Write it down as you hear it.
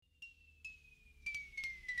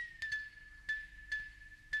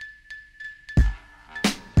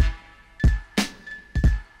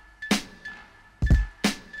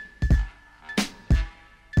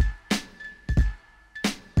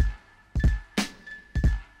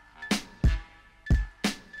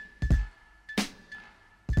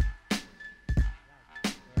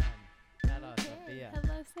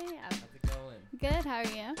How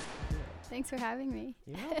are you? Thanks for having me.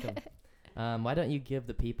 You're welcome. Why don't you give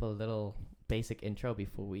the people a little basic intro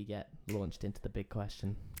before we get launched into the big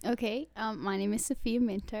question? Okay, my name is Sophia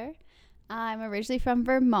Minter. I'm originally from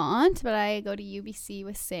Vermont, but I go to UBC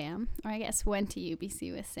with Sam, or I guess went to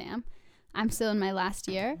UBC with Sam. I'm still in my last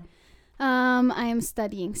year. I am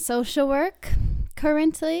studying social work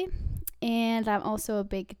currently, and I'm also a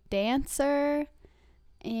big dancer.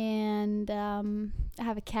 And I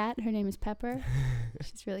have a cat. Her name is Pepper.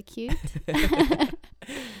 She's really cute.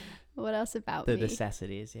 What else about The me?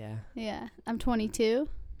 necessities, yeah. Yeah, I'm 22.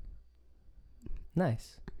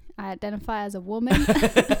 Nice. I identify as a woman.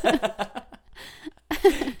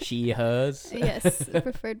 She, hers. Yes,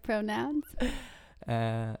 preferred pronouns.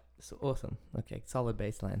 So awesome. Okay, solid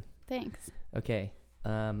baseline. Thanks. Okay,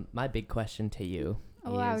 my big question to you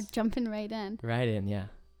Oh, wow, is... jumping right in. Right in, yeah.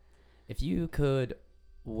 If you could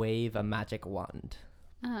wave a magic wand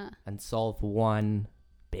and solve one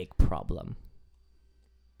big problem,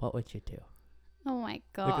 what would you do? Oh my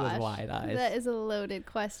gosh. Look at those wide eyes. That is a loaded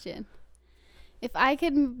question. If I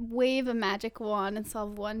could wave a magic wand and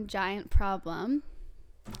solve one giant problem,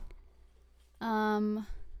 I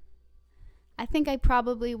think I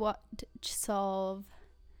probably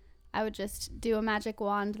I would just do a magic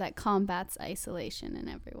wand that combats isolation in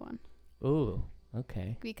everyone. Ooh,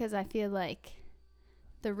 okay. Because I feel like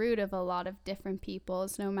the root of a lot of different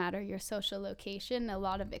people's, no matter your social location, a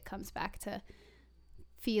lot of it comes back to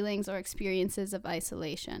feelings or experiences of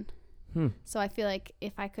isolation. So I feel like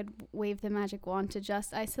if I could wave the magic wand to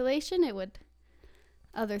just isolation,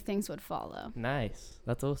 other things would follow. Nice.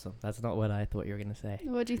 That's awesome. That's not what I thought you were going to say.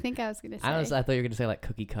 What do you think I was going to say? I thought you were going to say like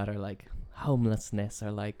cookie cutter, like homelessness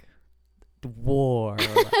or like war. Or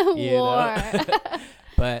like, War.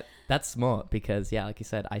 But that's smart because, yeah, like you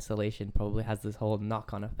said, isolation probably has this whole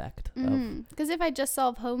knock-on effect. Because if I just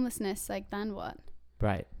solve homelessness, like, then what?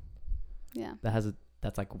 Right. Yeah.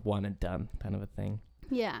 That's like one and done kind of a thing.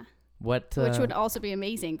 Yeah. Which would also be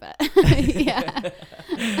amazing, but yeah.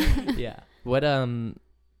 Yeah. What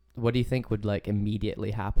do you think would like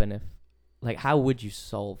immediately happen if, like, how would you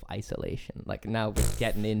solve isolation? Like, now we're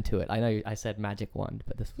getting into it. I know I said magic wand,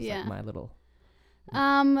 but this was like my little.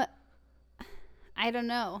 I don't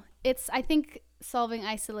know. I think solving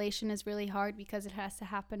isolation is really hard because it has to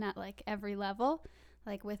happen at like every level.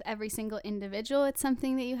 Like with every single individual, it's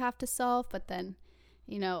something that you have to solve, but then,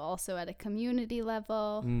 also at a community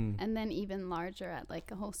level and then even larger at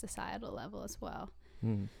like a whole societal level as well.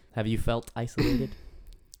 Have you felt isolated?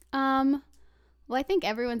 Well, I think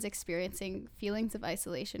everyone's experiencing feelings of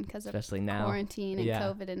isolation because of especially now quarantine and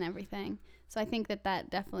COVID and everything. So I think that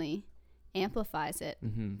definitely amplifies it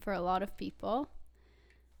for a lot of people,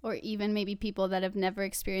 or even maybe people that have never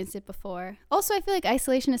experienced it before. Also, I feel like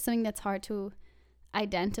isolation is something that's hard to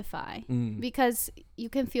identify because you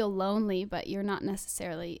can feel lonely, but you're not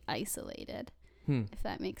necessarily isolated, if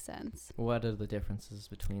that makes sense. What are the differences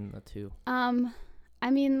between the two? I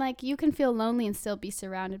mean, like, you can feel lonely and still be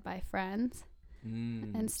surrounded by friends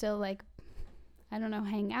and still, like, I don't know,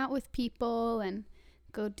 hang out with people and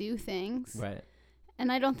go do things. Right.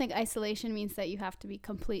 And I don't think isolation means that you have to be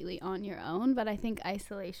completely on your own, but I think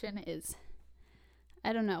isolation is,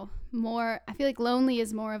 I don't know, I feel like lonely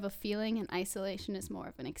is more of a feeling and isolation is more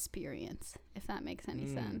of an experience, if that makes any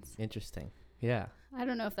sense. Interesting. Yeah. I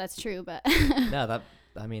don't know if that's true, but No,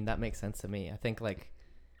 that makes sense to me. I think, like,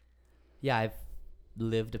 yeah, I've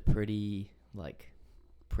lived a pretty, like,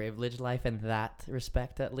 privileged life in that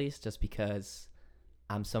respect, at least, just because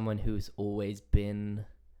I'm someone who's always been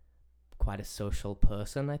quite a social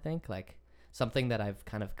person. I think, like, something that I've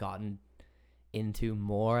kind of gotten into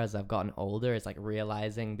more as I've gotten older is like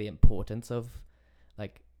realizing the importance of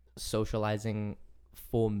like socializing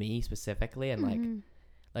for me specifically, and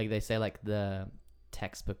like they say, like the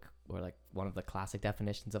textbook or like one of the classic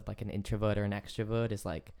definitions of like an introvert or an extrovert is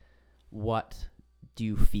like, what do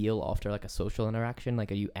you feel after like a social interaction? Like,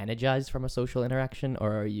 are you energized from a social interaction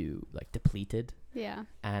or are you like depleted? Yeah.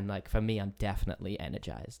 And like for me, I'm definitely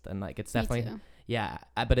energized, and like it's definitely Me too. yeah.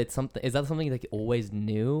 But it's something. Is that something like you always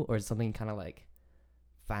knew, or is it something kind of like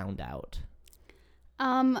found out?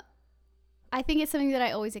 I think it's something that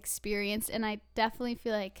I always experienced, and I definitely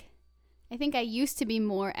feel like I think I used to be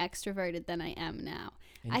more extroverted than I am now.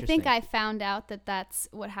 I think I found out that that's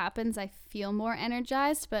what happens. I feel more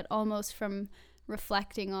energized, but almost from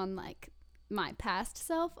reflecting on like my past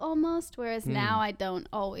self almost, whereas now I don't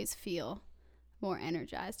always feel more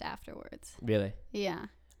energized afterwards. Really? Yeah.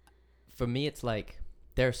 For me, it's like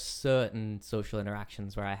there's certain social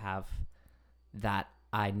interactions where I have that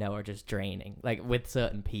I know are just draining, like with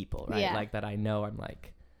certain people, right? Yeah. Like that I know I'm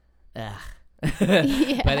like, ugh,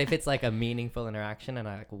 Yeah. But if it's like a meaningful interaction and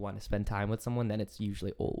I like want to spend time with someone, then it's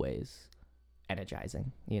usually always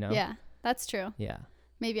energizing, you know? Yeah, that's true. Yeah.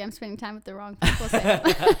 Maybe I'm spending time with the wrong people. Sam.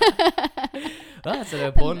 Well, that's an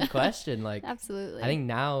important question. Like, Absolutely. I think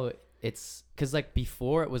now it's because like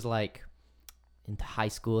before it was like into high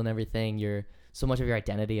school and everything, so much of your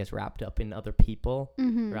identity is wrapped up in other people,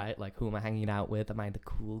 Mm-hmm. right? Like, who am I hanging out with? Am I in the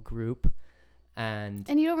cool group? And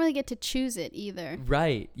you don't really get to choose it either.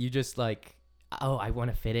 right, you just like, oh, I want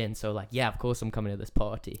to fit in, so like, yeah, of course I'm coming to this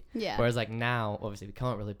party. Yeah. Whereas like now, obviously we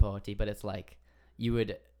can't really party, but it's like you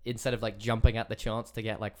would, instead of like jumping at the chance to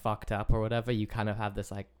get like fucked up or whatever, you kind of have this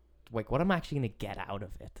like what am I actually gonna get out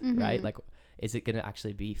of it, right? Mhm. Like, is it gonna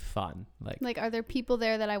actually be fun? Like, are there people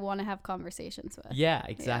there that I want to have conversations with? Yeah,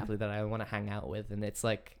 exactly. That I want to hang out with, and it's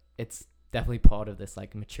like it's definitely part of this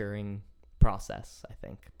like maturing process, I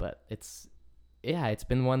think. But it's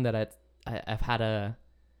been one that I've had I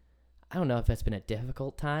don't know if it's been a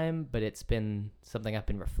difficult time, but it's been something I've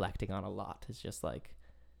been reflecting on a lot. It's just like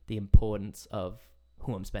the importance of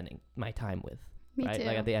who I'm spending my time with, Me right? too.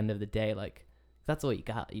 Like at the end of the day, like that's all you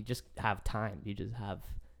got. You just have time. You just have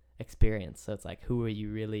experience. So it's like, who are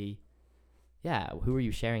you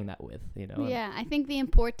sharing that with, you know? Yeah, I think the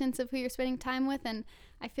importance of who you're spending time with, and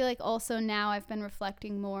I feel like also now I've been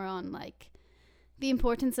reflecting more on like the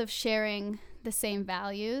importance of sharing the same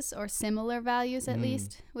values or similar values at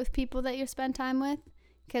least with people that you spend time with,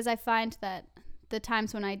 because I find that the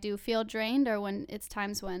times when I do feel drained or when it's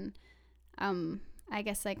times when I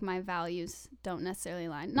guess like my values don't necessarily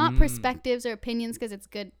align, not perspectives or opinions, because it's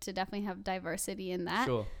good to definitely have diversity in that,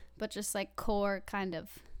 Sure. but just like core kind of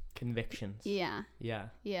Convictions. yeah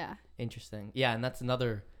Interesting. Yeah, and that's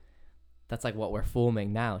like what we're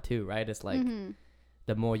forming now too, right? It's like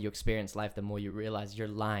the more you experience life, the more you realize your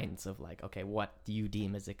lines of like, okay, what do you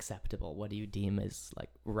deem as acceptable? What do you deem as like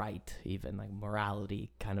right? Even like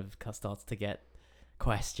morality kind of starts to get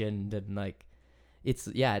questioned, and like it's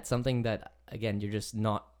something that again you're just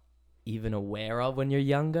not even aware of when you're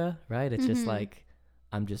younger, right? It's just like,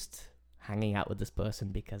 I'm just hanging out with this person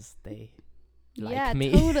because they like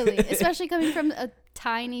me. Totally. Especially coming from a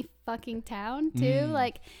tiny fucking town too.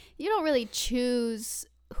 Like, you don't really choose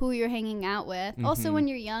who you're hanging out with. Also, when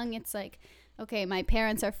you're young, it's like, okay, my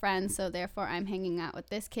parents are friends, so therefore I'm hanging out with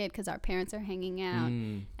this kid because our parents are hanging out.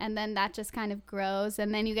 And then that just kind of grows.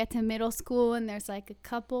 And then you get to middle school and there's like a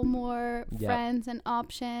couple more friends and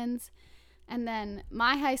options. And then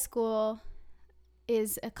my high school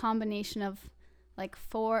is a combination of like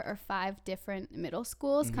 4 or 5 different middle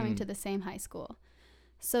schools coming to the same high school.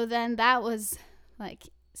 So then that was like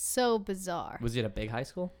so bizarre. Was it a big high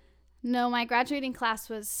school? No, my graduating class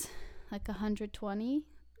was like 120,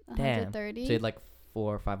 130. So you had like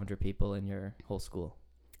 400 or 500 people in your whole school.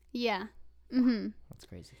 Yeah. That's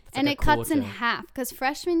crazy. That's And like it cuts in half, because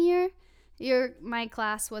freshman year, my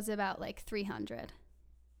class was about like 300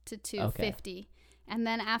 to 250. Okay. And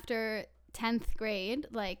then after 10th grade,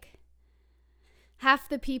 like half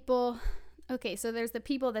the people, okay, so there's the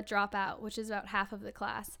people that drop out, which is about half of the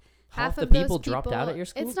class. Half of the people dropped out at your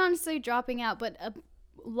school? It's not necessarily dropping out, but a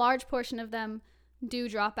large portion of them do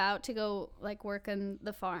drop out to go like work on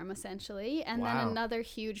the farm essentially, and then another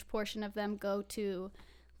huge portion of them go to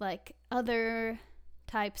like other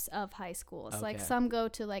types of high schools. Okay. Like some go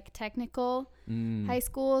to like technical high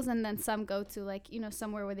schools, and then some go to like, you know,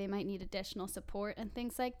 somewhere where they might need additional support and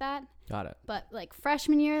things like that. Got it. But like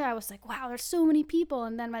freshman year, I was like, wow, there's so many people,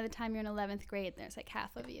 and then by the time you're in 11th grade, there's like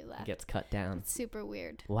half of you left. It gets cut down. It's super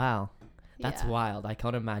weird. Wow. That's wild. I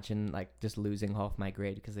can't imagine like just losing half my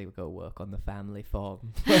grade because they would go work on the family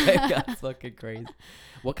farm. Like, that's fucking crazy.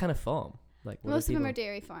 What kind of farm? Like most of them are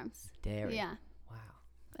dairy farms. Dairy. Yeah. Wow.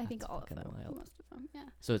 I think all of them. Wild. Most of them. Yeah.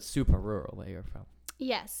 So it's super rural where you're from.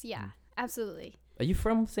 Yes. Yeah. Absolutely. Are you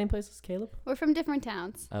from the same place as Caleb? We're from different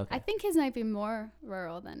towns. Okay. I think his might be more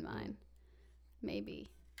rural than mine. Maybe.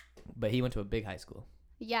 But he went to a big high school.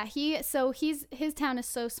 Yeah, his town is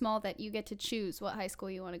so small that you get to choose what high school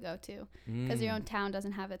you want to go to, because your own town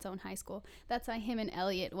doesn't have its own high school. That's why him and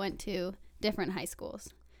Elliot went to different high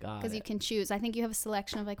schools, because you can choose. I think you have a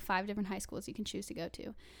selection of like 5 different high schools you can choose to go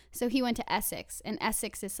to. So he went to Essex, and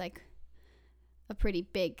Essex is like a pretty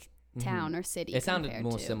big town or city. It sounded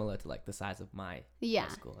more similar to like the size of my high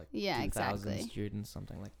school, like 2,000 exactly. students,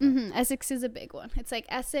 something like that. Essex is a big one. It's like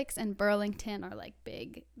Essex and Burlington are like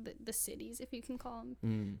big, the cities, if you can call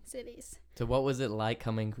them cities. So what was it like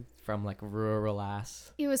coming from like rural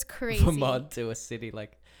ass? It was crazy. Vermont to a city,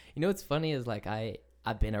 like, you know what's funny is like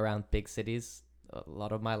I've been around big cities a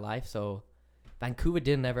lot of my life, so Vancouver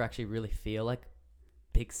didn't ever actually really feel like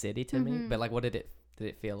big city to me. But like, what did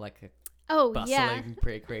it feel like? Oh, yeah. bustling,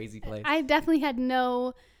 pretty crazy place. I definitely had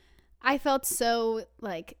I felt so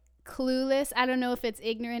like clueless. I don't know if it's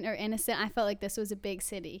ignorant or innocent. I felt like this was a big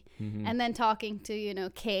city. Mm-hmm. And then talking to,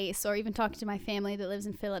 Case, or even talking to my family that lives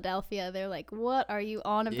in Philadelphia, they're like, what are you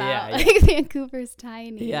on about? Yeah, yeah. Like, Vancouver's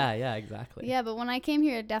tiny. Yeah, exactly. Yeah, but when I came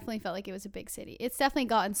here, it definitely felt like it was a big city. It's definitely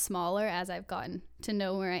gotten smaller as I've gotten to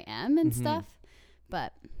know where I am and stuff.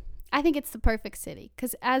 But I think it's the perfect city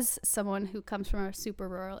because as someone who comes from a super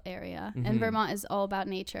rural area and Vermont is all about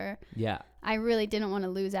nature, Yeah, I really didn't want to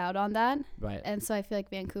lose out on that. right. And so I feel like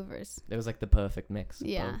Vancouver's. It was like the perfect mix. of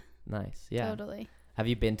Yeah. both. Nice. Yeah. Totally. Have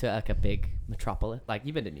you been to like a big metropolis? Like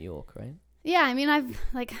you've been to New York, right? Yeah, I mean, I've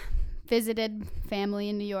like visited family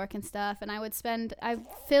in New York and stuff, and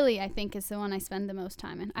Philly, I think, is the one I spend the most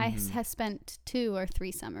time in. I have spent 2 or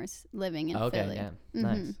 3 summers living in Philly. Yeah.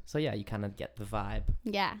 Nice. So yeah, you kind of get the vibe.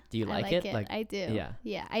 Yeah. Do you I like it? Like, I do. yeah.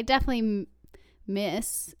 Yeah. I definitely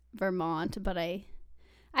miss Vermont, but I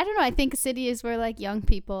don't know. I think a city is where like young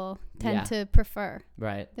people tend to prefer.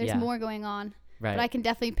 Right. There's more going on. Right. But I can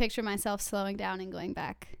definitely picture myself slowing down and going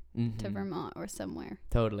back to Vermont or somewhere.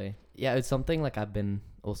 Totally. Yeah, it's something like I've been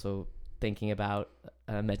also thinking about.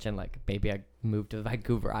 I mentioned like maybe I moved to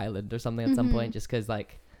Vancouver Island or something at some point, just because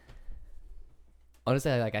like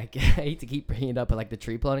honestly, like I hate to keep bringing it up, but like the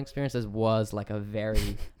tree planting experiences was like a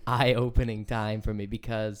very eye-opening time for me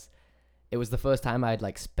because it was the first time I'd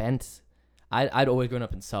like spent. I'd always grown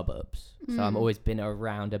up in suburbs, so I've always been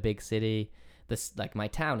around a big city. This like my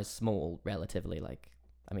town is small relatively, like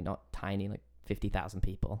I mean not tiny, like 50,000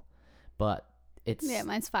 people, but it's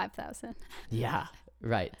mine's 5,000. Yeah,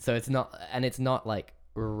 right. So it's not like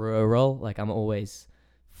rural. Like I'm always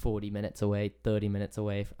 40 minutes away, 30 minutes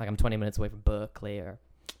away. Like I'm 20 minutes away from Berkeley or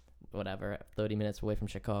whatever, 30 minutes away from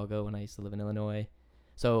Chicago when I used to live in Illinois.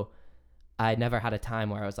 So I never had a time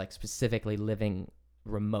where I was like specifically living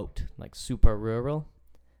remote, like super rural.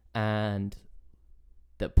 And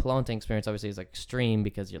the planting experience obviously is like extreme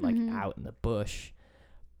because you're like out in the bush.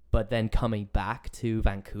 But then coming back to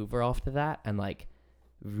Vancouver after that and like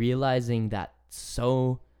realizing that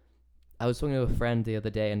I was talking to a friend the other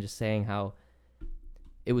day and just saying how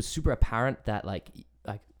it was super apparent that like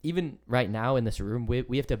even right now in this room,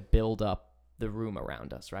 we have to build up the room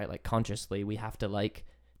around us, right? Like consciously we have to like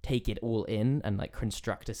take it all in and like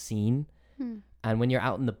construct a scene. And when you're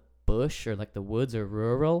out in the bush or like the woods or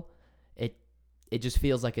rural, it just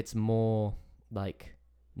feels like it's more like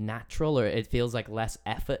natural, or it feels like less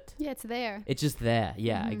effort. Yeah, it's there. It's just there.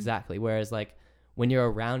 Yeah, exactly. Whereas like when you're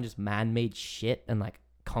around just man-made shit and like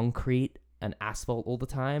concrete and asphalt all the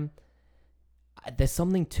time, there's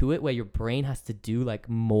something to it where your brain has to do like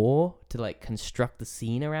more to like construct the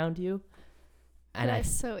scene around you. And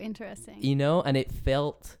that's so interesting. And it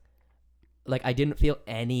felt like I didn't feel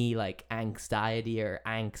any like anxiety or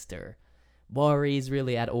angst or worries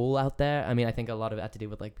really at all out there. I mean, I think a lot of it had to do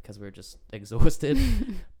with like because we were just exhausted.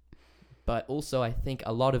 But also I think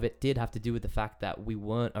a lot of it did have to do with the fact that we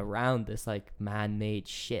weren't around this like man-made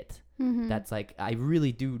shit. That's like, I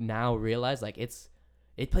really do now realize like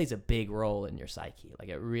it plays a big role in your psyche. Like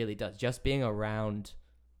it really does. Just being around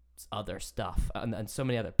other stuff and so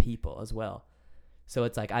many other people as well. So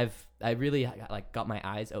it's like I really like got my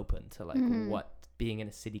eyes open to like what being in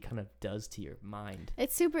a city kind of does to your mind.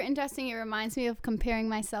 It's super interesting. It reminds me of comparing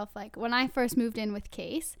myself like when I first moved in with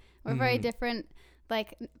Case. We're very different.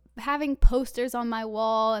 Like having posters on my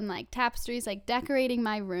wall and like tapestries, like decorating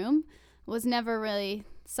my room was never really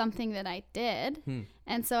something that I did.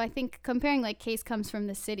 And so I think comparing like Case comes from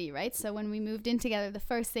the city, right? So when we moved in together, the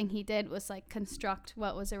first thing he did was like construct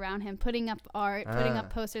what was around him, putting up art, putting up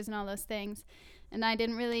posters and all those things. And I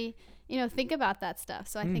didn't really, think about that stuff.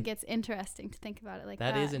 So I think it's interesting to think about it like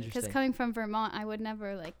that. That is interesting. Because coming from Vermont, I would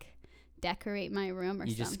never like decorate my room or something.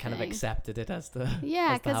 You just kind of accepted it as the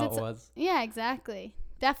yeah, because how it was. Yeah, exactly.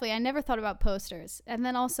 Definitely. I never thought about posters. And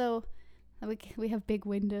then also we have big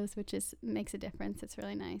windows, which makes a difference. It's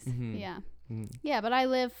really nice. Yeah. Yeah, but I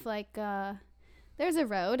live like there's a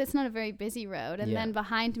road. It's not a very busy road. And then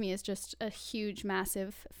behind me is just a huge,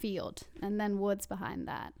 massive field. And then woods behind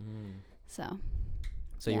that. So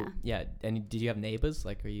and did you have neighbors?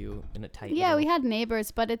 Like, are you in a tight Yeah, we had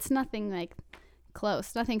neighbors, but it's nothing like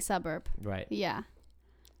close, nothing suburb. Right. Yeah.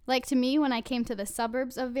 Like to me, when I came to the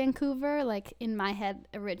suburbs of Vancouver, like in my head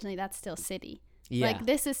originally, that's still city. Yeah. Like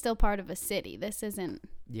this is still part of a city. This isn't.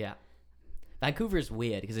 Yeah. Vancouver is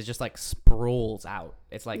weird because it just like sprawls out.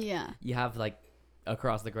 It's like you have like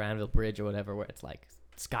across the Granville Bridge or whatever where it's like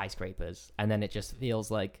skyscrapers, and then it just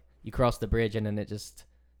feels like you cross the bridge and then it's just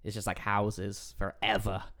like houses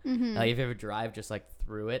forever. Like if you ever drive just like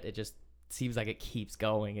through it, it just seems like it keeps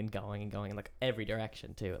going and going and going in like every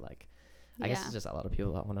direction too. Like I guess Yeah. it's just a lot of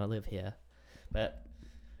people that want to live here. But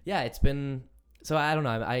yeah, it's been, so I don't know.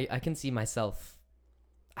 I can see myself,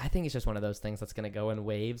 I think it's just one of those things that's going to go in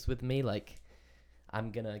waves with me. Like,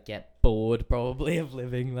 I'm going to get bored probably of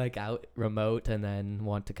living like out remote and then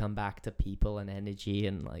want to come back to people and energy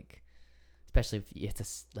and like, especially if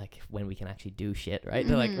it's like when we can actually do shit, right?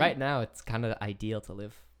 So, like right now it's kind of ideal to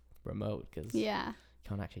live remote because you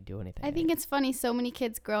can't actually do anything. I think it's funny, so many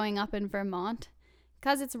kids growing up in Vermont,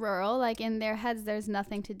 because it's rural, like in their heads there's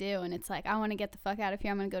nothing to do, and it's like, I want to get the fuck out of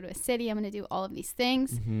here, I'm going to go to a city, I'm going to do all of these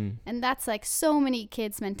things. And that's like so many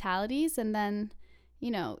kids' mentalities. And then,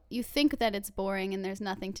 you know, you think that it's boring and there's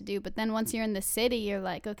nothing to do, but then once you're in the city, you're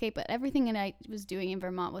like, okay, but everything that I was doing in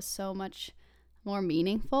Vermont was so much more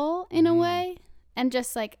meaningful in a way. And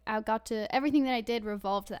just like, I got to, everything that I did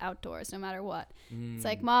revolved to the outdoors no matter what. It's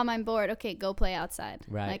like, Mom, I'm bored, okay, go play outside.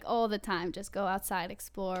 Right. Like all the time, just go outside,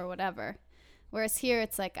 explore, whatever. Whereas here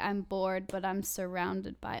it's like, I'm bored, but I'm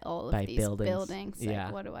surrounded by all of these buildings. Yeah.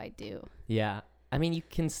 Like, what do I do? Yeah. I mean, you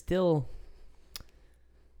can still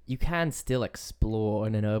explore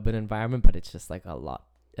in an urban environment, but it's just like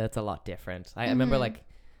it's a lot different. I remember like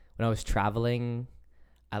when I was traveling,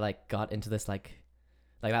 I like got into this like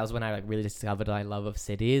that was when I like really discovered my love of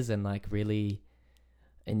cities and like really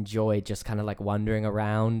enjoyed just kind of like wandering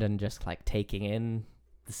around and just like taking in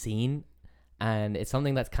the scene. And it's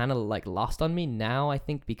something that's kind of like lost on me now, I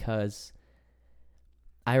think, because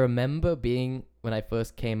I remember when I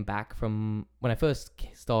first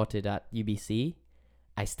started at UBC,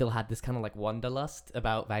 I still had this kind of like wanderlust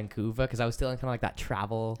about Vancouver because I was still in kind of like that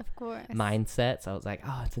travel mindset. So I was like,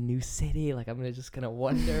 oh, it's a new city. Like, I'm just going to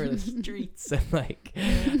wander the streets and like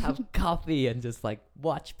have coffee and just like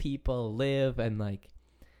watch people live. And like,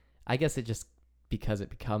 I guess it just, because it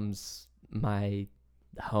becomes my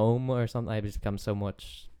home or something, I just become so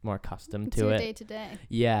much more accustomed to it. Day to day.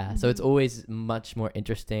 Yeah. So it's always much more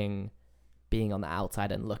interesting being on the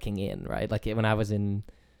outside and looking in, right? Like when I was in,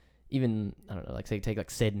 even, I don't know, like say take like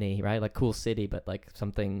Sydney, right? Like cool city, but like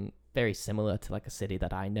something very similar to like a city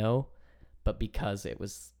that I know. But because it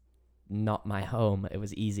was not my home, it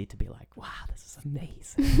was easy to be like, wow, this is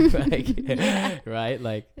amazing. Like, right?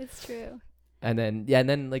 Like, it's true. And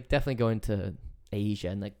then like definitely going to Asia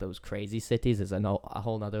and like those crazy cities is a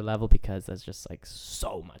whole nother level because there's just like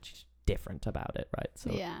so much different about it, right? So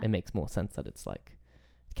it makes more sense that it's like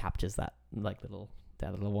captures that like little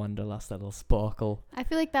wanderlust, that little sparkle. I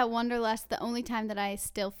feel like that wanderlust, the only time that I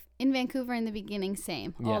still in Vancouver in the beginning,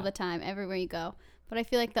 same all the time, everywhere you go. But I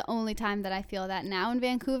feel like the only time that I feel that now in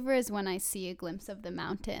Vancouver is when I see a glimpse of the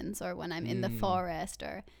mountains or when I'm in the forest,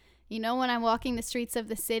 or, you know, when I'm walking the streets of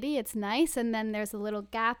the city, it's nice. And then there's a little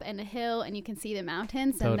gap and a hill and you can see the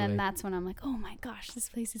mountains. Totally. And then that's when I'm like, oh my gosh, this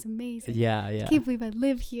place is amazing. Yeah. I can't believe I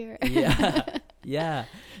live here. Yeah.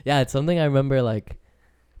 It's something I remember like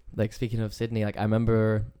speaking of Sydney, like I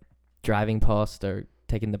remember driving past or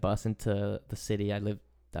taking the bus into the city. I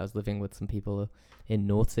was living with some people in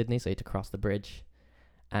North Sydney, so you had to cross the bridge.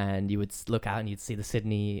 And you would look out and you'd see the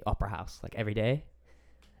Sydney Opera House like every day.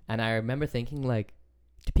 And I remember thinking like,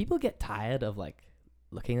 do people get tired of like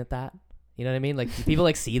looking at that? You know what I mean? Like, do people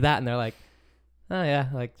like see that and they're like, oh yeah,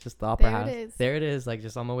 like just the Opera House. There it is. Like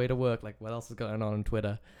just on my way to work. Like what else is going on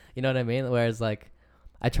Twitter? You know what I mean? Whereas like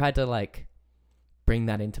I tried to like bring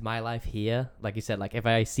that into my life here. Like you said, like if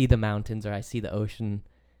I see the mountains or I see the ocean,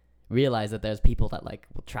 realize that there's people that like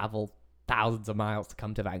will travel thousands of miles to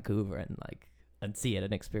come to Vancouver and see it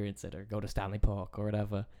and experience it or go to Stanley Park or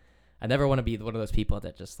whatever. I never want to be one of those people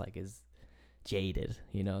that just like is jaded,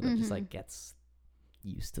 you know, that just like gets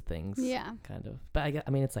used to things. Yeah. Kind of. But I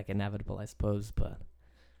mean, it's like inevitable, I suppose, but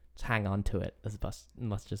just hang on to it as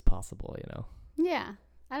much as possible, you know? Yeah.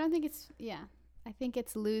 I think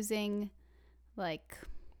it's losing, like,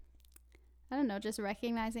 I don't know, just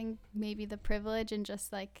recognizing maybe the privilege and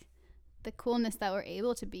just like the coolness that we're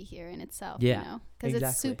able to be here in itself, you know, because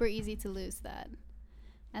it's super easy to lose that.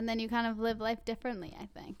 And then you kind of live life differently, I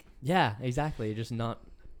think. Yeah, exactly. You're just not,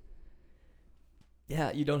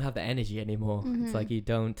 you don't have the energy anymore. It's like you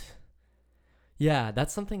don't,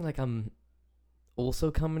 that's something like I'm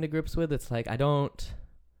also coming to grips with. It's like I don't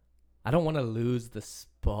want to lose the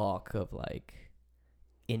spark of like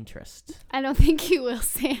interest. I don't think you will,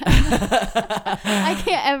 Sam. I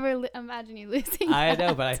can't ever imagine you losing I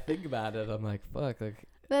know, but I think about it, I'm like, fuck, like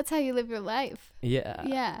that's how you live your life.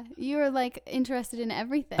 Yeah, you're like interested in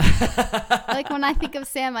everything. Like when I think of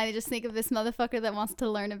Sam, I just think of this motherfucker that wants to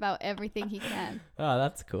learn about everything he can. Oh,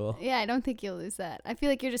 that's cool. Yeah, I don't think you'll lose that. I feel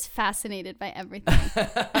like you're just fascinated by everything.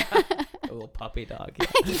 A little puppy dog.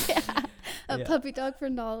 A puppy dog for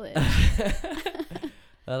knowledge.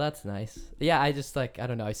 Oh, that's nice. Yeah, I just like, I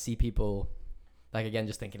don't know, I see people like, again,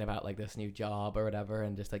 just thinking about like this new job or whatever,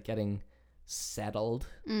 and just like getting settled,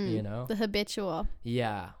 you know? The habitual.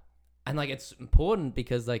 Yeah. And like it's important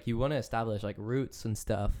because like you want to establish like roots and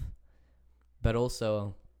stuff, but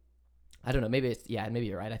also I don't know, maybe maybe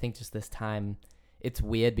you're right. I think just this time it's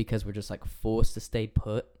weird because we're just like forced to stay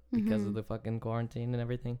put because of the fucking quarantine and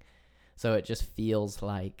everything. So it just feels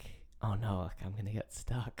like, oh no, like I'm gonna get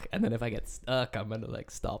stuck. And then if I get stuck, I'm gonna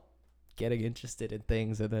like stop getting interested in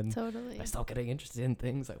things, and then Totally. if I stop getting interested in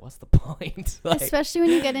things, like what's the point? Like, especially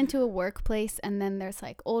when you get into a workplace and then there's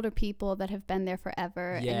like older people that have been there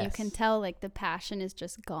forever, and you Yes. can tell like the passion is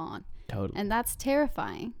just gone. totally. And that's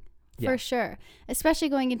terrifying. Yeah. For sure. Especially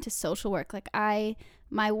going into social work. Like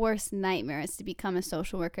my worst nightmare is to become a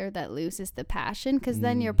social worker that loses the passion, because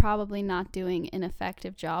then you're probably not doing an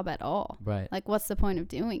effective job at all. Right. Like, what's the point of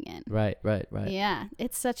doing it? Right. Yeah.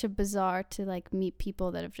 It's such a bizarre to like meet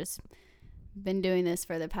people that have just been doing this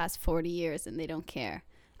for the past 40 years and they don't care.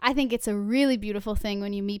 I think it's a really beautiful thing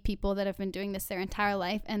when you meet people that have been doing this their entire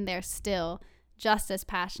life and they're still just as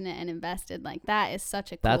passionate and invested. Like, that is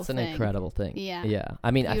such a cool That's thing. an incredible thing. Yeah. Yeah.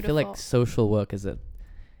 I mean, I feel like Beautiful. social work is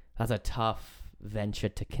that's a tough venture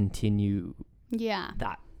to continue Yeah.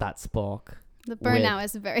 that spark. The burnout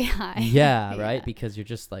is very high. Yeah, right? Because you're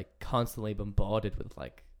just like constantly bombarded with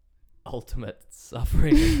like ultimate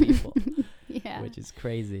suffering of people, Yeah. which is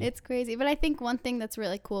crazy. It's crazy. But I think one thing that's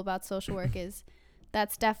really cool about social work is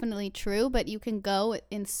that's definitely true, but you can go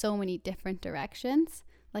in so many different directions.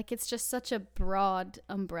 Like, it's just such a broad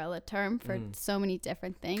umbrella term for so many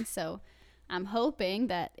different things. So I'm hoping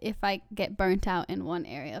that if I get burnt out in one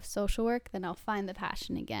area of social work, then I'll find the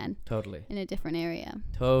passion again Totally. in a different area.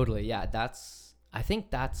 Totally. Yeah, I think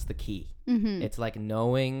that's the key. It's like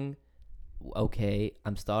knowing, okay,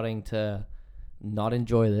 I'm starting to not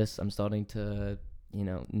enjoy this. I'm starting to,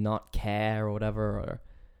 not care or whatever,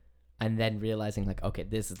 and then realizing like, okay,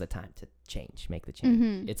 this is the time to make the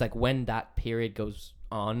change. It's like when that period goes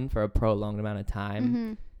on for a prolonged amount of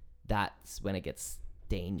time, that's when it gets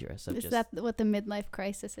dangerous. Is that what the midlife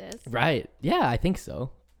crisis is? Right. Yeah, I think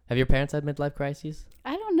so. Have your parents had midlife crises?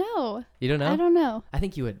 I don't know. You don't know? I don't know. I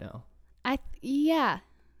think you would know. Yeah.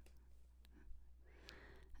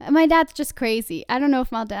 My dad's just crazy. I don't know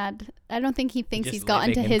if I don't think he thinks Just he's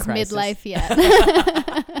gotten to living in his crisis. midlife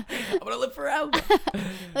yet. I'm gonna live forever.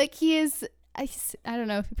 Like, he is, I don't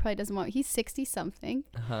know if he probably doesn't want, he's 60 something.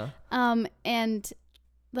 And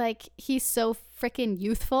like, he's so freaking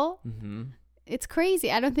youthful. It's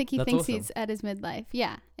crazy. I don't think he That's thinks awesome. he's at his midlife.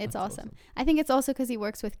 Yeah, it's That's awesome. I think it's also because he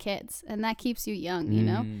works with kids, and that keeps you young, you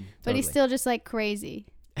know? But he's still just like crazy.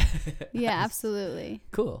 Yeah, absolutely.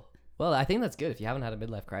 Cool. Well, I think that's good. If you haven't had a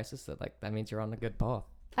midlife crisis, that means you're on a good path.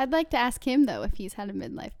 I'd like to ask him, though, if he's had a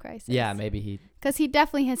midlife crisis. Yeah, maybe Because he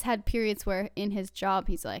definitely has had periods where in his job,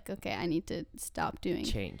 he's like, okay, I need to stop doing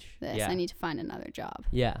change this. Yeah. I need to find another job.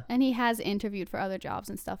 Yeah. And he has interviewed for other jobs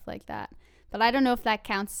and stuff like that. But I don't know if that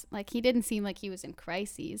counts. Like, he didn't seem like he was in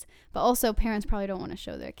crises. But also, parents probably don't want to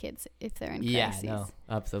show their kids if they're in crises. Yeah, no,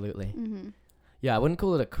 absolutely. Mm-hmm. Yeah, I wouldn't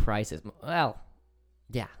call it a crisis. Well,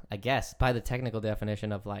 yeah, I guess by the technical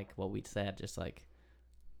definition of like what we said, just like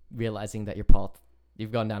realizing that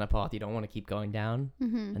you've gone down a path you don't want to keep going down,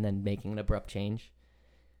 and then making an abrupt change.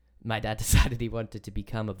 My dad decided he wanted to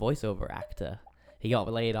become a voiceover actor. He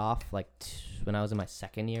got laid off like when I was in my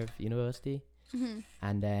second year of university.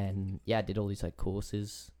 And then did all these like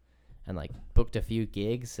courses and like booked a few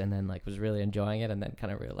gigs, and then like was really enjoying it, and then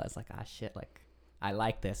kind of realized like, shit, like I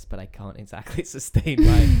like this, but I can't exactly sustain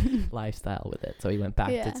my lifestyle with it. So he went back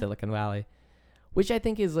to Silicon Valley, which I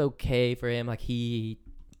think is okay for him. Like I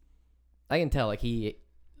can tell like he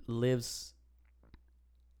lives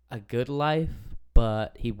a good life,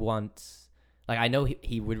 but he wants, like, I know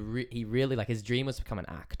he really like, his dream was to become an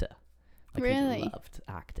actor. Like, Really? he loved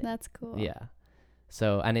acting. That's cool. Yeah.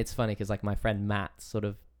 So, and it's funny because like my friend Matt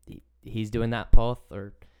he's doing that path,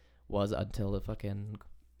 or was until the fucking,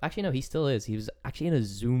 actually no, he still is. He was actually in a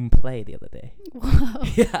Zoom play the other day. Whoa.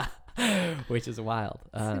 Yeah. Which is wild.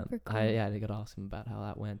 Super cool. I got to ask him about how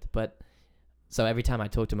that went. But so every time I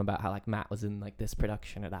talked to him about how like Matt was in like this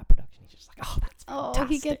production or that production, he's just like, oh, that's fantastic. Oh,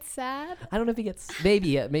 he gets sad? I don't know if he gets,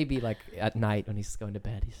 maybe like at night when he's going to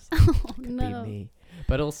bed, he's just like, Oh, could no. be me.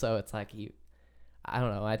 But also it's like I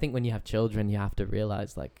don't know. I think when you have children, you have to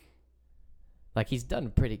realize like he's done a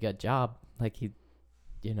pretty good job. Like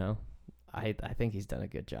I think he's done a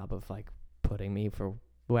good job of like putting me for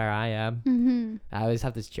where I am. I always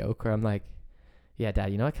have this joke where I'm like, yeah, Dad,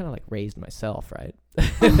 I kind of like raised myself, right?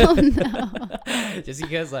 Oh, no. Just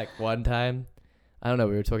because like one time, I don't know,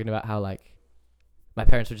 we were talking about how like my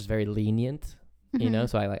parents were just very lenient you know.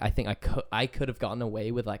 So I think I could have gotten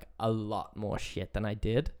away with like a lot more shit than I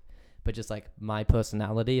did, but just like my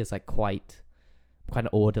personality is like quite an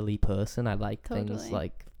orderly person. I like things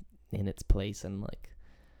like in its place, and like,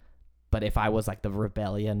 but if I was like the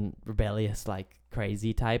rebellious like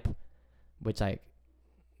crazy type, which I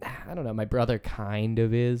don't know, my brother kind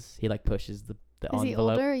of is. He like pushes the envelope. Is he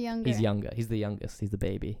older or younger? He's younger. He's the youngest. He's the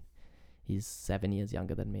baby. He's 7 years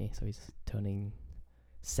younger than me, so he's turning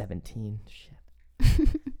 17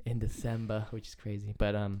 in December, which is crazy.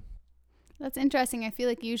 But that's interesting. I feel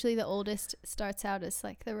like usually the oldest starts out as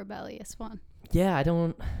like the rebellious one. Yeah, I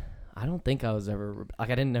don't think I was ever like,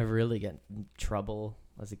 I didn't ever really get in trouble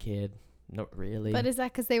as a kid. Not really. But is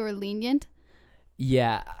that because they were lenient?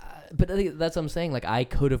 Yeah, but I think that's what I'm saying. Like, I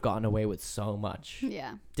could have gotten away with so much.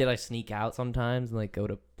 Yeah. Did I sneak out sometimes and like go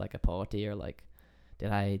to like a party, or like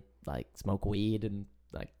did I like smoke weed and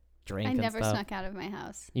like drink? I never snuck out of my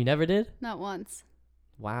house. You never did? Not once.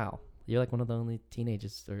 Wow, you're like one of the only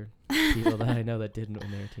teenagers or people that I know that didn't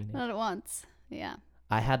when they were teenagers. Not once. Yeah.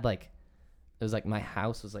 I had like, it was like my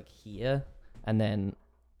house was like here, and then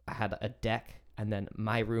I had a deck, and then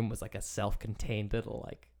my room was like a self-contained little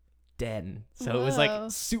like den, so Whoa. It was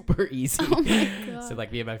like super easy. Oh my God. So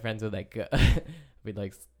like me and my friends would like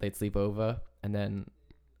they'd sleep over, and then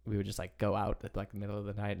we would just like go out at like the middle of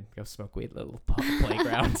the night and go smoke weed at a little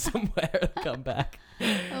playground somewhere, come back.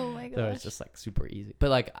 Oh my God. So it's just like super easy. But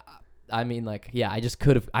like, I mean, like, yeah, I just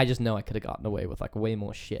know I could have gotten away with like way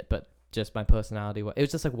more shit, but just my personality, it was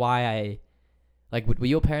just like why I like, were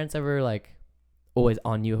your parents ever like always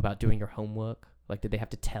on you about doing your homework? Like, did they have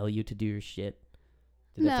to tell you to do your shit?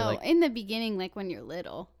 No, in the beginning, like when you're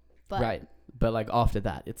little. But right. But like after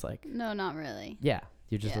that, it's like, no, not really. Yeah.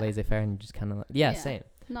 You're just laissez-faire and you just kind of like, same.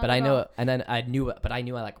 Not but I know, all. and then I knew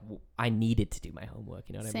I like I needed to do my homework.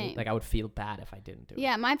 You know what I mean? Like I would feel bad if I didn't do it.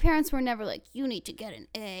 Yeah, my parents were never like, you need to get an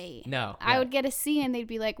A. No, I would get a C, and they'd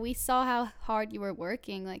be like, we saw how hard you were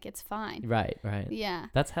working. Like it's fine. Right. Yeah,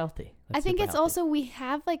 that's healthy. I think it's also we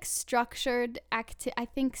have like structured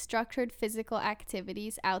physical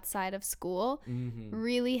activities outside of school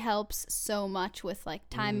really helps so much with like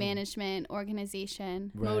time management,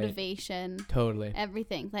 organization, motivation, totally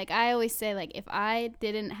everything. Like I always say, like if I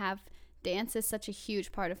didn't have dance is such a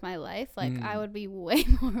huge part of my life, like I would be way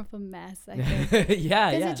more of a mess, I think.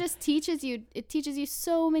 Because it just teaches you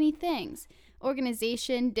so many things: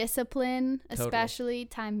 organization, discipline, especially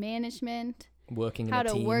time management, working in how a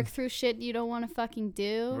to team. Work through shit you don't want to fucking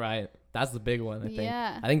do. Right, that's the big one.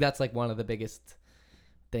 I think that's like one of the biggest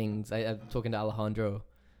things. I'm talking to Alejandro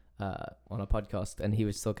on a podcast, and he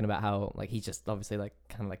was talking about how like he's just obviously like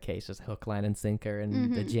kind of like Case, just hook, line, and sinker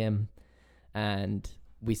in the gym, and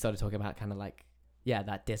we started talking about kind of like,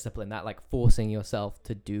 that discipline, that like forcing yourself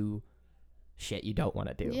to do shit you don't want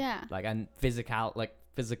to do. Yeah. Like, and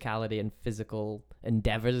physicality and physical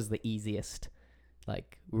endeavors is the easiest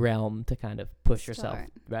like realm to kind of push yourself.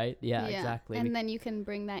 Right. Yeah, exactly. And then you can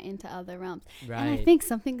bring that into other realms. Right. And I think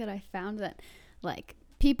something that I found that like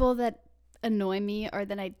people that annoy me or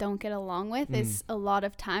that I don't get along with is a lot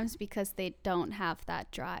of times because they don't have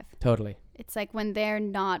that drive. Totally. It's like when they're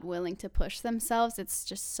not willing to push themselves, it's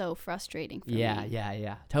just so frustrating for me.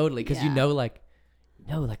 Yeah. Totally. Because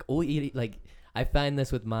all you, like, I find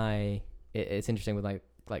this with it's interesting with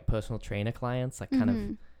like personal trainer clients, like kind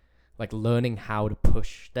of like learning how to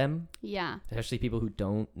push them. Yeah. Especially people who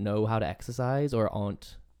don't know how to exercise or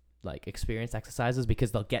aren't like experienced exercises,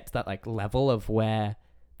 because they'll get to that like level of where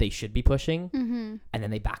they should be pushing and then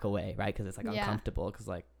they back away, right? Because it's like uncomfortable, because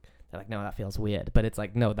like they're like, no, that feels weird. But it's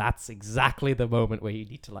like, no, that's exactly the moment where you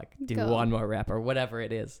need to like do one more rep or whatever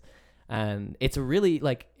it is. And it's really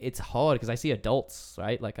like, it's hard because I see adults,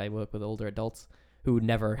 right? Like I work with older adults who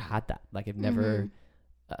never had that. Like have never,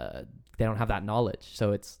 they don't have that knowledge.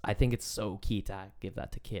 So I think it's so key to give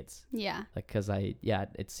that to kids. Yeah. Like, cause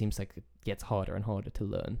it seems like it gets harder and harder to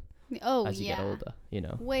learn. As you get older, you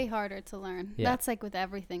know. Way harder to learn. Yeah. That's like with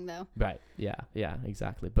everything though. Right. Yeah,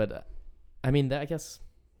 exactly. But I mean, I guess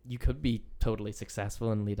you could be totally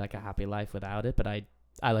successful and lead like a happy life without it. But I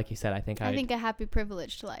like you said, I think a happy,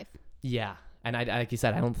 privileged life. Yeah. And I like you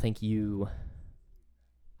said, I don't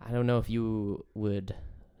know if you would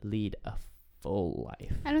lead a full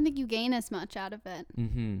life. I don't think you gain as much out of it.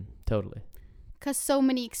 Totally. Because so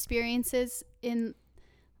many experiences in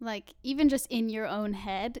like even just in your own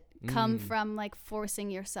head come from like forcing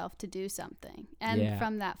yourself to do something, and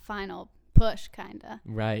from that final push kind of.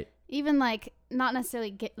 Right. Even like not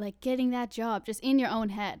necessarily getting that job, just in your own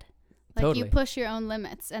head. Like totally. You push your own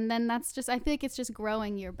limits, and then that's just, I feel like it's just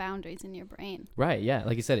growing your boundaries in your brain. Right. Yeah.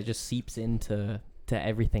 Like you said, it just seeps into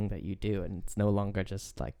everything that you do, and it's no longer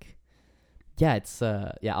just like yeah, it's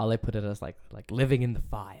I'll put it as like living in the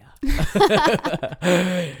fire.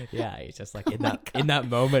 Yeah, he's just like in that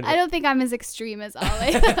moment. I don't think I'm as extreme as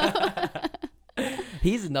Ale.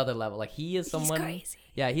 He's another level. Like he is someone. He's crazy.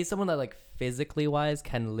 Yeah, he's someone that like physically wise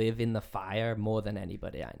can live in the fire more than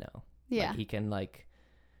anybody I know. Yeah. Like, he can like,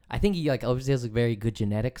 I think he like obviously has like very good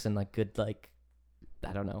genetics and like good like,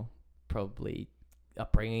 I don't know, probably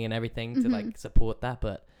upbringing and everything to like support that.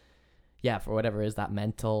 But yeah, for whatever is that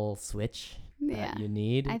mental switch that you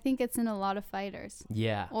need. I think it's in a lot of fighters.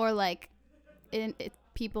 Yeah. Or like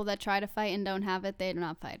people that try to fight and don't have it, they're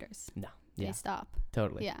not fighters. No. Yeah. They stop.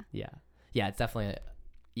 Totally. Yeah. Yeah. Yeah. It's definitely,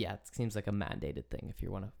 it seems like a mandated thing if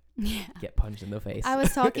you want to Yeah. get punched in the face. I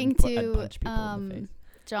was talking and to punch people in the face.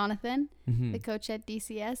 Jonathan, Mm-hmm. the coach at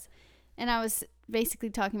DCS, and I was basically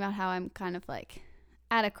talking about how I'm kind of like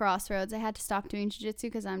at a crossroads. I had to stop doing jiu-jitsu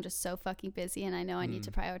because I'm just so fucking busy, and I know I need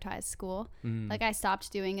to prioritize school. Like I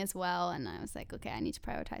stopped doing as well, and I was like, okay, I need to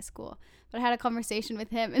prioritize school. But I had a conversation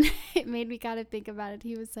with him, and it made me kind of think about it.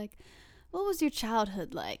 He was like, what was your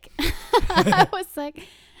childhood like? I was like,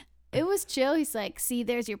 it was chill. He's like, see,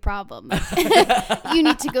 there's your problem. You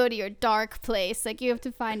need to go to your dark place. Like, you have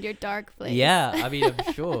to find your dark place. Yeah, I mean,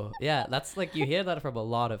 I'm sure. Yeah, that's like, you hear that from a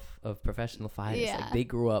lot of professional fighters. Yeah. Like, they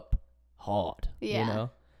grew up hard, Yeah. you know?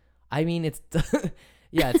 I mean, it's,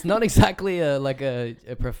 yeah, it's not exactly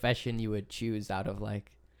a profession you would choose out of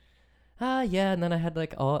like, yeah, and then I had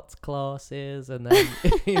like arts classes and then,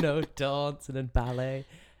 you know, dance and then ballet.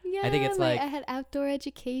 Yeah, I think it's like I had outdoor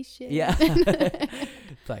education. Yeah.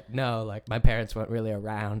 It's like, no, like my parents weren't really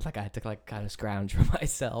around. Like I had to like kind of scrounge for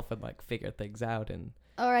myself and like figure things out. And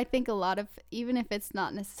Or I think a lot of, even if it's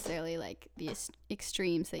not necessarily like the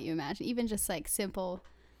extremes that you imagine, even just like simple,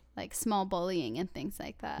 like small bullying and things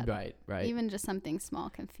like that. right. Even just something small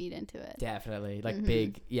can feed into it. Definitely. Like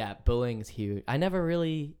big, bullying is huge. I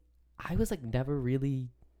was never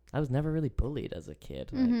really bullied as a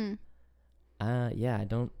kid. Like,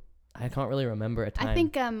 I can't really remember a time. I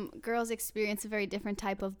think girls experience a very different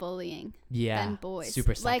type of bullying than boys.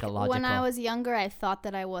 Super psychological. Like when I was younger, I thought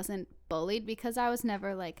that I wasn't bullied because I was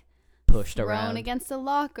never like pushed thrown around against a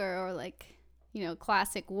locker or like, you know,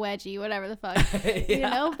 classic wedgie, whatever the fuck, you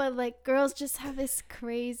know. But like girls just have this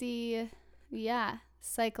crazy,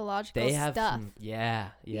 psychological they have stuff.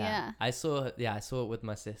 Yeah. I saw it with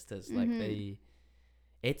my sisters. Like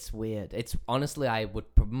it's weird. It's honestly, I would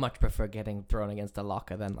much prefer getting thrown against a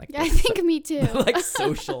locker than like I think me too. like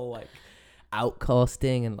social like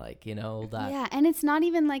outcasting and like, you know, that. Yeah, and it's not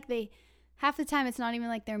even like half the time it's not even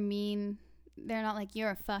like they're mean. They're not like,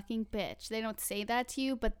 you're a fucking bitch. They don't say that to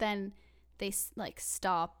you, but then they like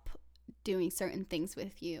stop doing certain things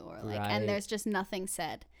with you, or like, and there's just nothing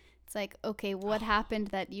said. It's like, okay, what happened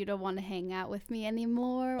that you don't want to hang out with me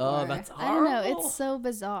anymore? Oh, or, that's horrible. I don't know. It's so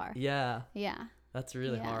bizarre. Yeah. Yeah. That's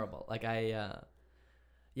really horrible. Like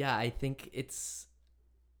I think it's,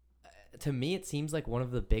 to me, it seems like one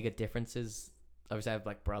of the bigger differences. Obviously, I have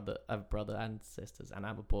like brother and sisters, and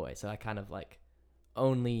I'm a boy, so I kind of like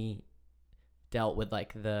only dealt with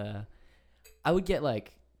like I would get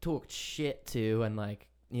like talked shit to, and like,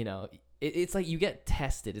 you know, it's like you get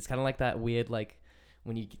tested. It's kind of like that weird like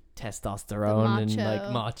when you get testosterone and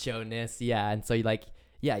like macho-ness, and so you like.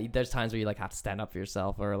 Yeah, there's times where you like have to stand up for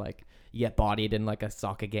yourself, or like you get bodied in like a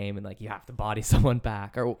soccer game and like you have to body someone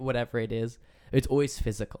back or whatever it is. It's always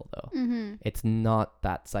physical though. It's not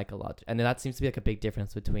that psychological, and that seems to be like a big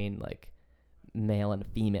difference between like male and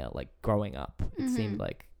female. Like growing up, it seemed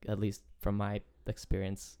like, at least from my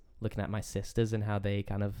experience looking at my sisters and how they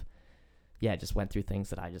kind of just went through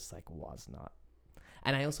things that I just like was not.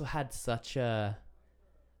 And I also had such a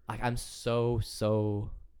like, I'm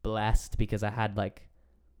so blessed because I had like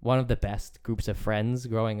one of the best groups of friends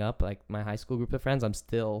growing up, like my high school group of friends. I'm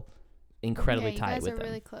still incredibly tight with them. You guys are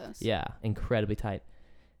really close. Yeah, incredibly tight.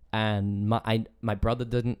 And my brother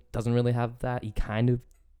doesn't really have that. He kind of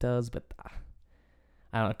does, but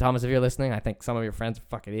I don't know. Thomas, if you're listening, I think some of your friends are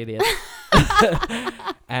fucking idiots.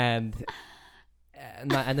 and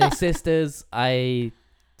my sisters, they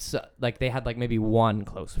had like maybe one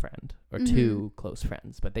close friend or two close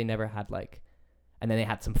friends, but they never had like. And then they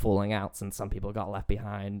had some falling outs, and some people got left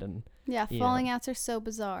behind. And falling outs are so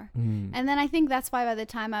bizarre. And then I think that's why by the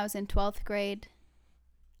time I was in 12th grade,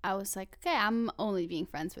 I was like, okay, I'm only being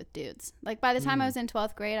friends with dudes. Like by the time I was in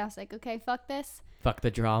 12th grade, I was like, okay, fuck this. Fuck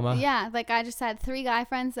the drama. Yeah, like I just had 3 guy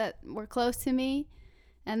friends that were close to me.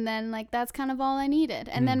 And then like that's kind of all I needed.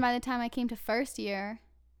 And then by the time I came to first year,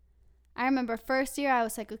 I remember first year I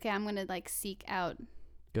was like, okay, I'm going to like seek out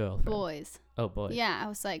girlfriend. boys. Oh boy. Yeah, I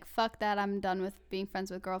was like, fuck that, I'm done with being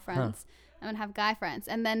friends with girlfriends. I'm gonna have guy friends.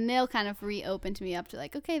 And then Nil kind of reopened me up to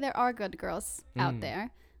like, okay, there are good girls out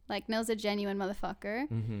there. Like Nil's a genuine motherfucker.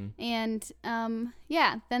 And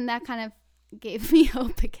then that kind of gave me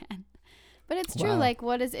hope again. But it's true. Wow. Like,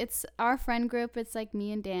 it's our friend group. It's like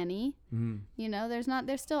me and Danny. You know,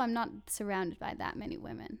 I'm not surrounded by that many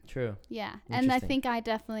women. True. Yeah. And I think I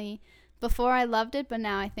definitely, before I loved it, but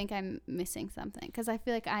now I think I'm missing something. Because I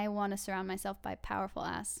feel like I want to surround myself by powerful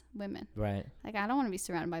ass women. Right. Like, I don't want to be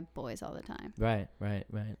surrounded by boys all the time. Right.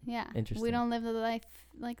 Yeah. Interesting. We don't live the life,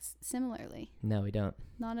 like, similarly. No, we don't.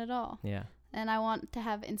 Not at all. Yeah. And I want to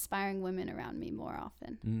have inspiring women around me more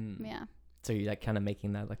often. Yeah. So you're like kind of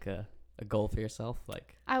making that like a goal for yourself,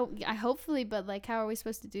 like I hopefully, but like how are we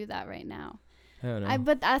supposed to do that right now? I don't know.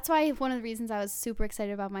 But that's why one of the reasons I was super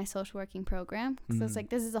excited about my social working program, because I was like,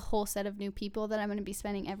 this is a whole set of new people that I'm going to be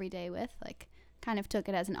spending every day with. Like, kind of took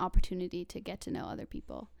it as an opportunity to get to know other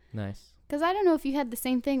people. Nice. Because I don't know if you had the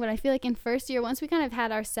same thing, but I feel like in first year, once we kind of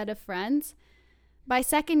had our set of friends, by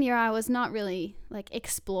second year I was not really like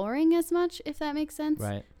exploring as much, if that makes sense.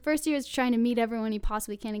 Right. First year is trying to meet everyone you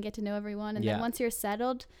possibly can and get to know everyone, and then once you're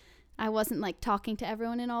settled, I wasn't like talking to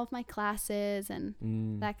everyone in all of my classes and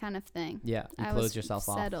that kind of thing. Yeah, you close yourself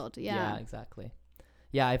off. Settled. Yeah, exactly.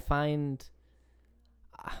 Yeah, I find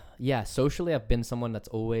socially I've been someone that's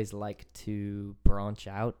always liked to branch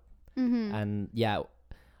out. And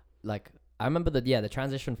like I remember the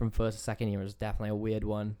transition from first to second year was definitely a weird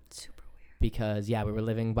one. Super weird. Because we were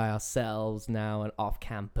living by ourselves now and off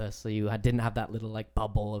campus, so you didn't have that little like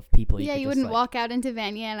bubble of people. You wouldn't walk out into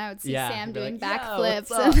Vanya and I would see Sam doing like, backflips.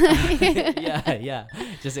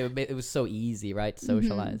 Just it was so easy, right, to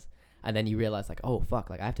socialize. And then you realize like, oh fuck,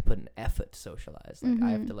 like I have to put an effort to socialize. Like I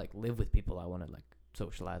have to like live with people I want to like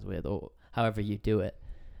socialize with, or however you do it.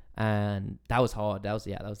 And that was hard. That was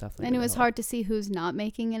definitely. And it was hard to see who's not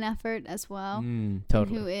making an effort as well.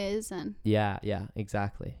 Totally. And who is. And yeah,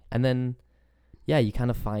 exactly. And then you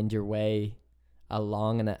kind of find your way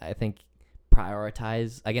along, and I think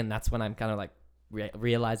prioritize again. That's when I'm kind of like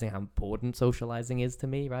realizing how important socializing is to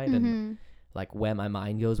me, right? And like where my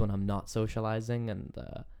mind goes when I'm not socializing. And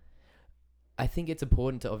I think it's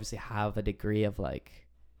important to obviously have a degree of like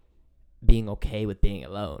being okay with being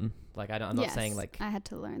alone. Like I'm not saying like I had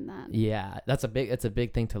to learn that. Yeah, it's a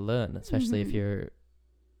big thing to learn, especially if you're,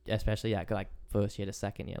 like first year to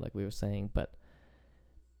second year, like we were saying. But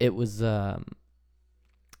it was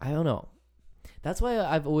I don't know. That's why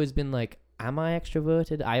I've always been like, am I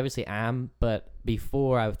extroverted? I obviously am, but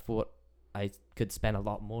before I thought I could spend a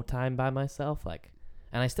lot more time by myself, like,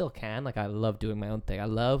 and I still can. Like I love doing my own thing. I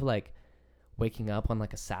love like waking up on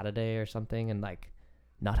like a Saturday or something and like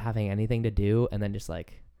not having anything to do, and then just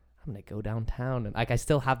like I'm gonna go downtown, and like I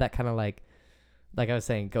still have that kind of like I was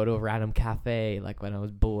saying, go to a random cafe like when I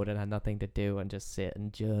was bored and had nothing to do, and just sit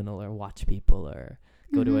and journal or watch people or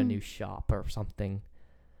go to a new shop or something.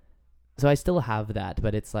 So I still have that,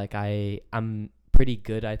 but it's like I'm pretty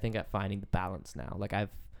good, I think, at finding the balance now. Like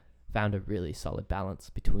I've found a really solid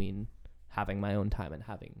balance between having my own time and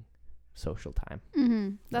having social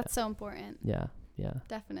time. That's so important. Yeah.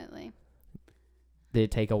 Definitely. Did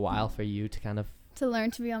it take a while for you to kind of to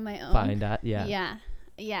learn to be on my own? Find that, yeah,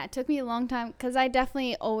 it took me a long time, because I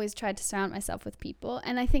definitely always tried to surround myself with people.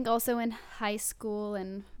 And I think also in high school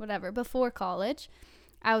and whatever, before college,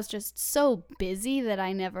 I was just so busy that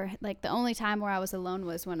I never, like, the only time where I was alone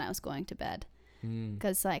was when I was going to bed.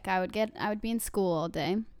 Because like I would be in school all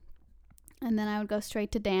day, and then I would go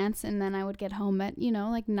straight to dance, and then I would get home at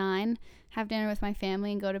like 9, have dinner with my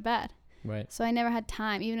family, and go to bed. Right. So I never had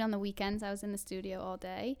time. Even on the weekends, I was in the studio all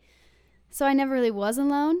day. So I never really was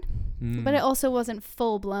alone. But it also wasn't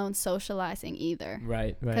full-blown socializing either.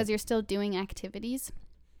 Right. Because you're still doing activities.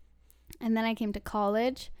 And then I came to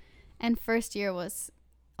college, and first year was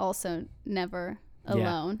also never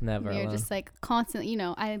alone. Never You're alone. just like constantly,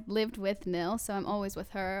 I lived with Nil, so I'm always with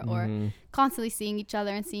her, or constantly seeing each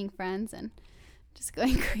other and seeing friends and just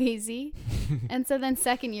going crazy. And so then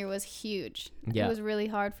second year was huge. It was really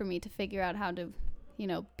hard for me to figure out how to,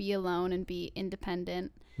 be alone and be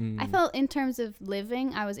independent. I felt in terms of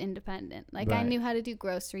living, I was independent. Like I knew how to do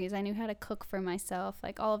groceries. I knew how to cook for myself,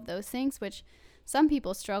 like all of those things, which some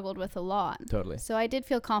people struggled with a lot. Totally. So I did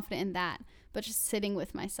feel confident in that, but just sitting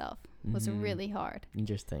with myself was really hard.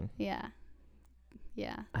 Interesting. Yeah.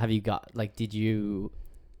 Have you got, like, did you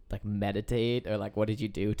like meditate, or like what did you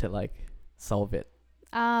do to like solve it?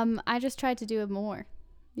 I just tried to do it more.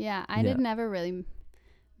 Yeah. I did never really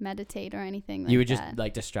meditate or anything like you would just that.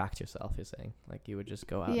 Like distract yourself, you're saying? Like you would just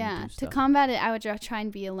go out and do to stuff. combat it, I would try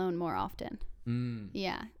and be alone more often.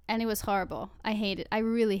 Yeah. And it was horrible. I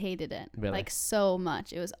really hated it. Really? Like so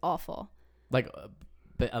much. It was awful. Like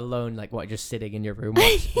But alone, like what? Just sitting in your room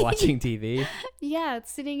watching TV? Yeah,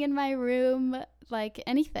 sitting in my room, like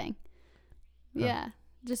anything. Huh. Yeah,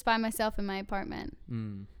 just by myself in my apartment.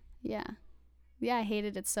 Mm. Yeah. Yeah, I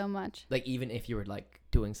hated it so much. Like even if you were like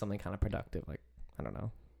doing something kind of productive, like I don't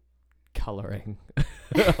know, coloring,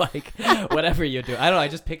 like whatever you do. I don't know. I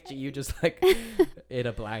just picture you just like in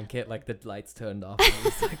a blanket, like the lights turned off, and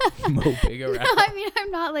just like moping around. No, I mean,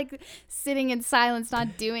 I'm not like sitting in silence,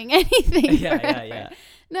 not doing anything. Yeah, forever. yeah.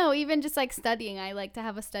 No, even just like studying, I like to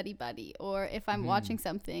have a study buddy. Or if I'm Mm. watching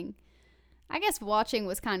something, I guess watching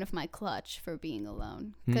was kind of my clutch for being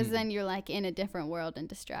alone. Because Mm. then you're like in a different world and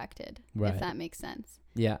distracted, Right. if that makes sense.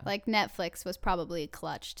 Yeah. Like Netflix was probably a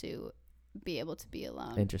clutch to be able to be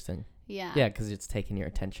alone. Interesting. Yeah. Yeah, because it's taking your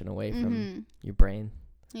attention away from Mhm. your brain.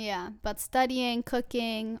 Yeah, but studying,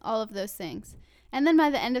 cooking, all of those things. And then by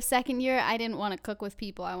the end of second year, I didn't want to cook with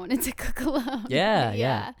people. I wanted to cook alone.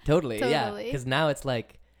 Yeah. Totally. Yeah. Totally. Because now it's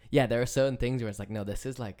like, yeah, there are certain things where it's like, no, this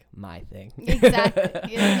is like my thing.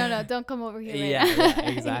 Exactly. Yeah, no, don't come over here right Yeah, now. yeah,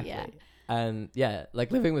 exactly. Yeah. And yeah,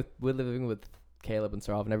 like we're living with Caleb and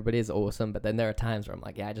Sarav, and everybody is awesome. But then there are times where I'm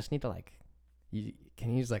like, yeah, I just need to like,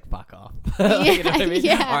 can you just like fuck off? Like, you know what I mean?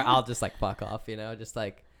 Yeah. Or I'll just like fuck off, you know, just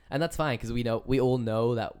like, and that's fine because we all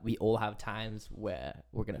know that we all have times where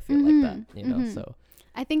we're gonna feel like that, you know. Mhm. So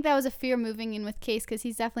I think that was a fear moving in with Case because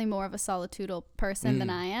he's definitely more of a solitudinal person than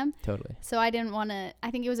Mm. I am. totally. So I didn't want to,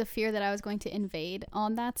 I think it was a fear that I was going to invade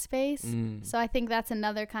on that space. Mm. So I think that's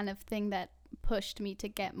another kind of thing that pushed me to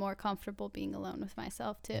get more comfortable being alone with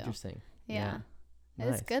myself too. Interesting. Yeah. Yeah.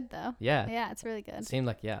 It's Nice. good though. Yeah. Yeah, it's really It good. seemed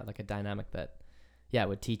like like a dynamic that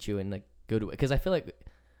would teach you in like good way, because I feel like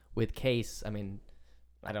with Case, I mean,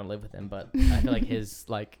 I don't live with him, but I feel like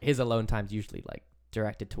his alone time's usually like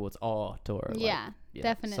directed towards art or like, Yeah, you know,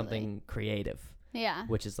 definitely. something creative, Yeah.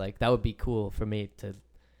 which is like that would be cool for me to,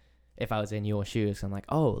 if I was in your shoes. I'm like,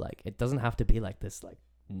 oh, like it doesn't have to be like this like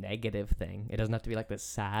negative thing. It doesn't have to be like this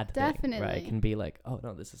sad thing, right? Definitely. It can be like, oh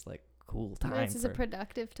no, this is like cool time. This is a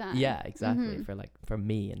productive time. yeah, exactly. Mhm. For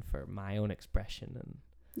me and for my own expression and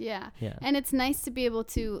Yeah. yeah. And it's nice to be able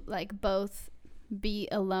to like both be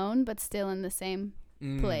alone but still in the same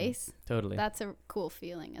place. Totally. That's a cool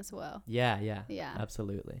feeling as well. Yeah. Yeah.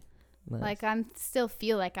 Absolutely. Nice. Like I'm still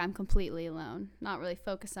feel like I'm completely alone, not really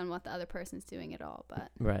focused on what the other person's doing at all, but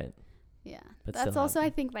right. yeah. But That's still also have- I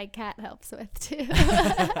think my cat helps with too.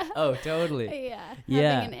 Oh, totally. Yeah.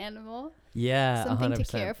 Yeah. Having an animal, Yeah. something 100%.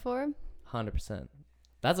 to care for. 100%.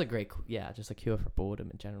 That's a great, just a cure for boredom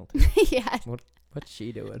in general too. Yeah. What's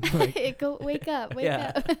she doing? Like, Go wake up.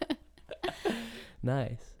 Yeah.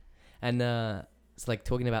 nice. And it's like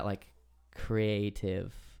talking about like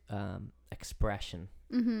creative expression.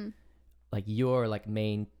 Mm-hmm. Like your like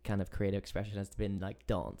main kind of creative expression has been like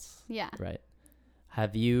dance, Yeah. right?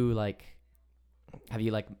 Have you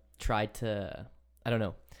tried to, I don't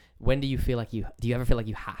know, when do you feel like do you ever feel like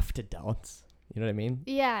you have to dance? You know what I mean?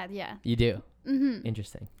 Yeah. Yeah. You do. Mm-hmm.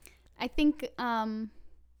 Interesting. I think,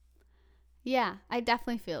 yeah, I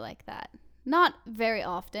definitely feel like that. Not very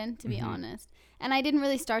often, to be Mhm. honest. And I didn't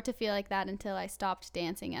really start to feel like that until I stopped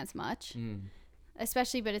dancing as much. Mm.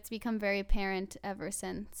 Especially, but it's become very apparent ever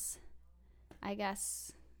since, I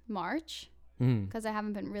guess, March. Mm. Because I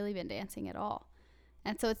haven't really been dancing at all.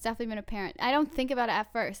 And so it's definitely been apparent. I don't think about it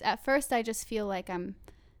at first. At first, I just feel like I'm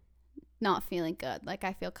not feeling good. Like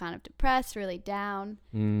I feel kind of depressed, really down.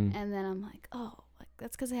 Mm. And then I'm like, oh, like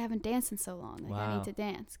that's because I haven't danced in so long. Like I Wow. need to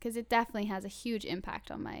dance because it definitely has a huge impact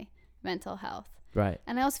on my mental health. Right.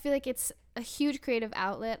 And I also feel like it's a huge creative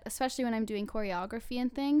outlet, especially when I'm doing choreography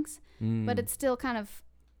and things. Mm. But it's still kind of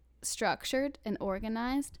structured and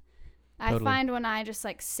organized. Totally. I find when I just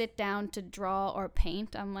like sit down to draw or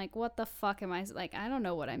paint, I'm like, what the fuck am I like? I don't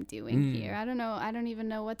know what I'm doing here. I don't know. I don't even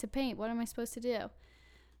know what to paint. What am I supposed to do?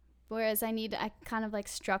 Whereas I kind of like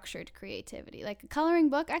structured creativity. Like a coloring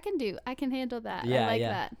book, I can handle that. Yeah, I like yeah.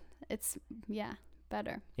 that. It's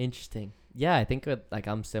better. Interesting. Yeah, I think like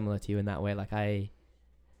I'm similar to you in that way. Like I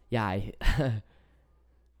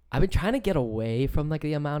I've been trying to get away from like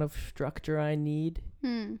the amount of structure I need,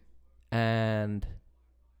 and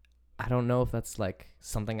I don't know if that's like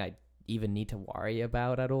something I even need to worry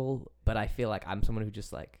about at all. But I feel like I'm someone who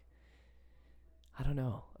just like, I don't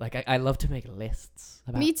know. Like I love to make lists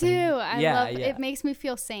about Me too. things. I love it. Makes me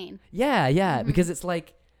feel sane. Yeah, Mhm. because it's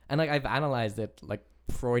like, and like I've analyzed it like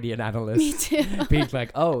Freudian Me analyst too. being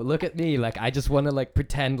like, oh, look at me, like I just want to like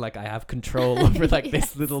pretend like I have control over like this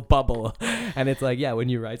Yes. little bubble. And it's like, yeah, when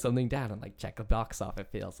you write something down and like check a box off, it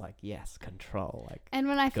feels like, yes, control. Like, And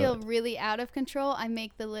when I feel Good. really out of control, I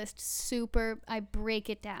make the list I break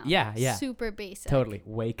it down. Yeah, yeah. Super basic. totally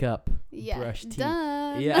wake up, Yeah. brush teeth.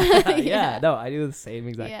 Done. Yeah. No, I do the same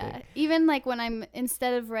exact Yeah. thing. Even like when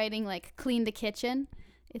instead of writing like clean the kitchen,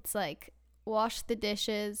 it's like wash the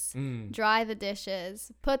dishes, dry the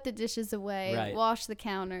dishes, put the dishes away, Right. wash the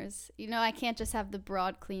counters. You know, I can't just have the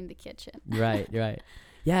broad clean the kitchen. Right.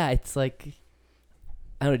 Yeah, it's like,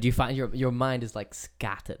 I don't know, do you find your mind is like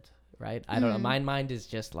scattered, right? I don't know. My mind is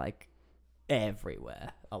just like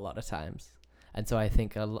everywhere a lot of times. And so I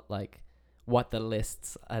think like what the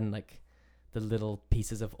lists and like the little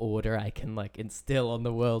pieces of order I can like instill on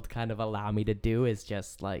the world kind of allow me to do is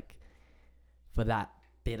just like, for that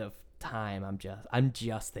bit of time, I'm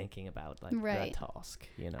just thinking about like Right. the task,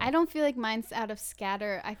 you know. I don't feel like mine's out of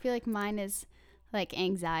scatter. I feel like mine is like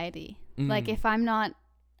anxiety. Like if I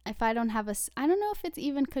don't have I don't know if it's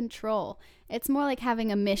even control. It's more like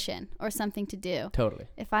having a mission or something to do. Totally.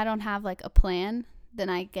 If I don't have like a plan, then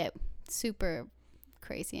I get super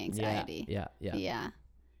crazy anxiety. Yeah.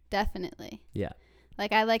 Definitely. Yeah.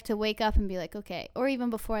 Like I like to wake up and be like, okay, or even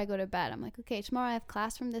before I go to bed, I'm like, okay, tomorrow I have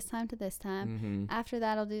class from this time to this time. Mm-hmm. After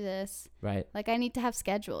that, I'll do this. Right. Like I need to have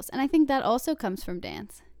schedules. And I think that also comes from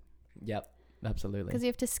dance Yep. Absolutely. because you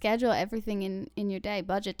have to schedule everything in your day,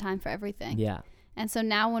 budget time for everything. Yeah. And so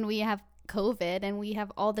now when we have COVID and we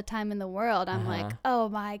have all the time in the world, I'm like, oh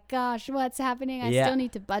my gosh, what's happening? I still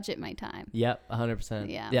need to budget my time. Yep. 100%.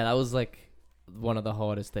 Yeah. Yeah. That was like one of the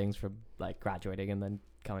hardest things for like graduating and then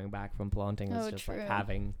coming back from planting was just true. like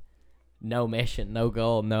having no mission, no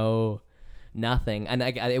goal, no nothing. And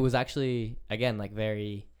it was actually, again, like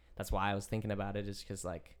that's why I was thinking about it, is because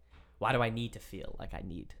like, why do I need to feel like I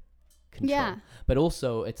need control? Yeah. But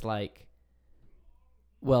also it's like,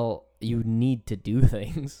 well, you need to do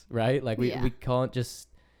things, right? Like we can't just,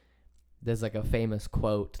 there's like a famous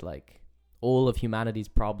quote, like, all of humanity's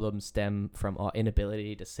problems stem from our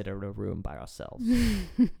inability to sit in a room by ourselves,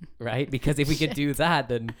 right? Because if we could do that,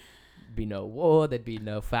 then there'd be no war, there'd be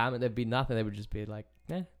no famine, there'd be nothing. They would just be like,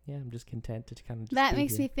 yeah, I'm just content to kind of just That be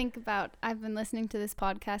makes here. me think about, I've been listening to this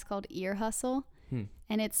podcast called Ear Hustle,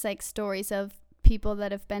 and it's like stories of people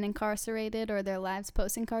that have been incarcerated or their lives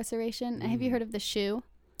post-incarceration. Have you heard of The Shoe?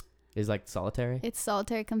 Is like solitary? It's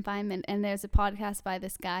solitary confinement, and there's a podcast by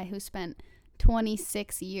this guy who spent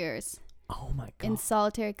 26 years Oh my God. in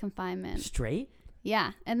solitary confinement. Straight?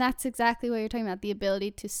 Yeah, and that's exactly what you're talking about, the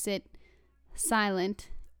ability to sit silent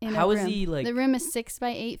in How a is room. he, like- The room is 6 by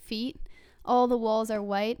 8 feet. All the walls are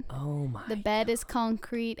white. Oh my. The bed is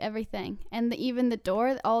concrete, everything. And even the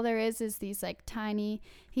door, all there is these like tiny,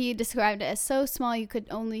 he described it as so small you could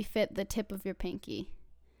only fit the tip of your pinky.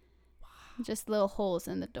 Wow. Just little holes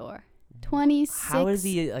in the door. 26. How is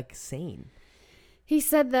he like sane? He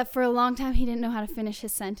said that for a long time he didn't know how to finish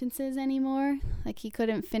his sentences anymore. Like he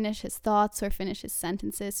couldn't finish his thoughts or finish his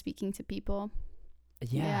sentences speaking to people.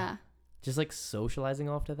 Yeah. Just like socializing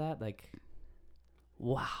after that, like,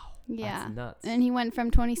 wow. Yeah. That's nuts. And he went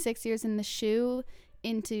from 26 years in The Shoe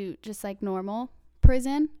into just like normal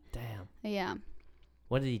prison. Damn. Yeah.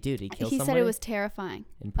 What did he do? Did he kill He somebody? said it was terrifying.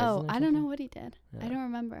 in prison Oh, or I don't know something? what he did. I Yeah. don't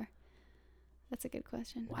remember. That's a good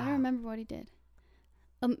question. I Wow. don't remember what he did.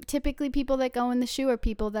 Typically, people that go in The Shoe are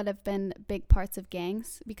people that have been big parts of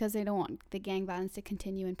gangs because they don't want the gang violence to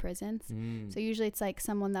continue in prisons. Mm. So usually it's like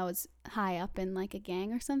someone that was high up in like a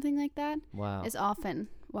gang or something like that Wow. is often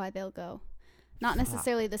why they'll go. Not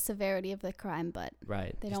necessarily the severity of the crime, but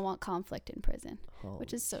Right. they don't want conflict in prison, Holy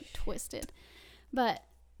which is so twisted. But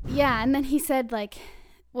yeah, and then he said like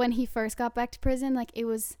when he first got back to prison, like it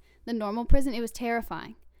was the normal prison, it was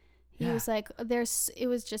terrifying. He Yeah. was like, it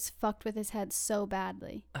was just fucked with his head so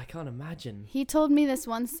badly. I can't imagine. He told me this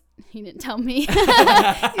once. He didn't tell me. He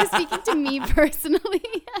was speaking to me personally.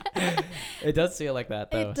 It does feel like that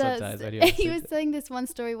though It does. sometimes. When you He was telling this one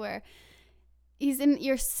story where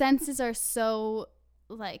your senses are so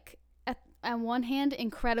like at one hand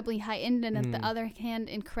incredibly heightened and at the other hand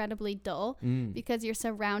incredibly dull because you're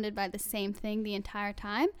surrounded by the same thing the entire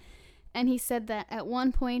time. And he said that at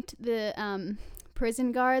one point the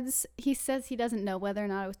prison guards, he says he doesn't know whether or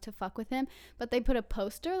not it was to fuck with him, but they put a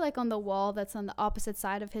poster like on the wall that's on the opposite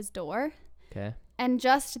side of his door. Okay. And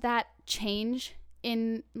just that change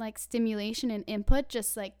in like stimulation and input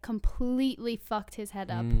just like completely fucked his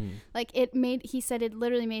head up. Like he said it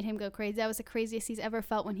literally made him go crazy. That was the craziest he's ever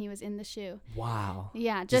felt when he was in the shoe. Wow.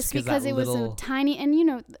 Yeah, just because it was a tiny, and you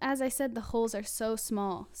know, as I said, the holes are so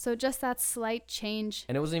small, so just that slight change.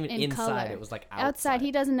 And it wasn't even inside, color. It was like outside.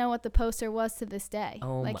 He doesn't know what the poster was to this day.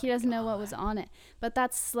 Like he doesn't know what was on it, but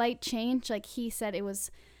that slight change, like he said, it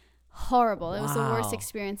was horrible. It was the worst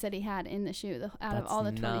experience that he had in the shoe out of all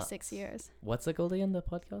the 26 years. What's it called again, the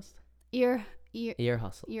podcast? Ear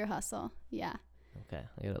Hustle. Ear Hustle. Yeah. Okay,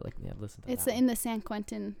 I gotta listen to it's that. It's in the San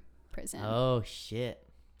Quentin prison. Oh shit,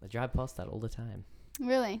 I drive past that all the time.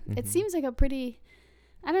 Really? It seems like a pretty,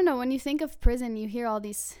 I don't know, when you think of prison you hear all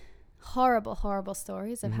these horrible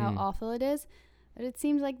stories of how awful it is, but it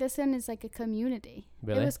seems like this one is like a community.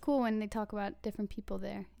 Really? It was cool when they talk about different people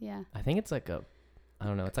there. Yeah, I think it's like I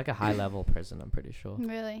don't know, it's like a high level prison, I'm pretty sure.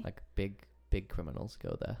 Really? Like big criminals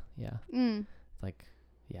go there. Yeah. Like,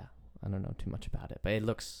 yeah, I don't know too much about it, but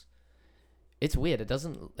it's weird.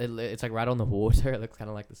 It's like right on the water. It looks kind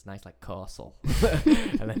of like this nice like castle.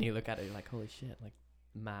 And then you look at it, you're like, holy shit, like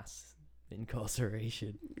mass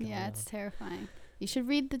incarceration. Yeah, it's terrifying. You should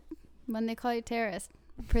read when they call you terrorist,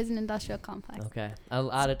 prison industrial complex. Okay,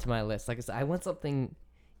 I'll add it to my list. Like I said, I want something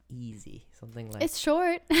easy, something like it's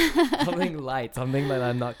short. Something light, something that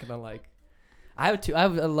I'm not gonna like. I have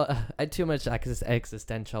too much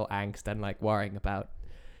existential angst and like worrying about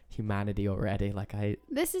humanity already. Like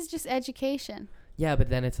this is just education. Yeah, but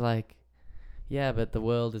then it's like, yeah, but the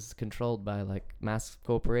world is controlled by like mass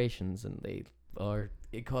corporations, and they are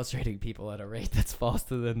incarcerating people at a rate that's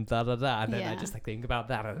faster than da da da. And then I just like think about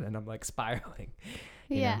that, and then I'm like spiraling.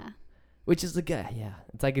 You know? Which is yeah.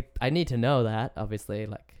 It's like I need to know that, obviously.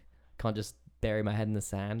 Like, can't just bury my head in the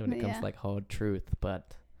sand when it comes to like hard truth,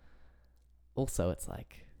 but also it's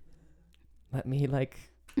like, let me laugh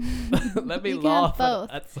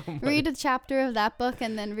at someone. Read a chapter of that book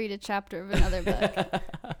and then read a chapter of another book.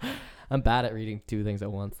 I'm bad at reading two things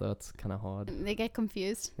at once, so it's kind of hard. They get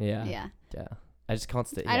confused. Yeah. I just can't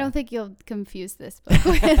stay. I don't think you'll confuse this book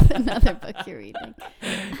with another book you're reading.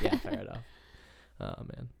 Yeah, fair enough. Oh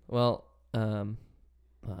man. Well,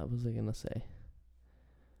 what was I gonna say?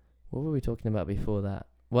 What were we talking about before that?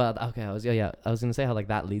 Well, okay, I was gonna say how like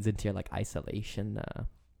that leads into your like isolation.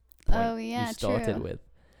 Point you started true. With.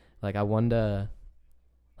 Like, I wonder,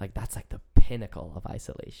 like that's like the pinnacle of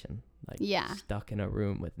isolation. Like stuck in a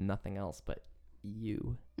room with nothing else but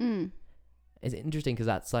you. It's interesting because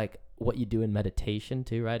that's like what you do in meditation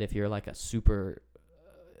too, right? If you're like a super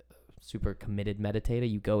committed meditator,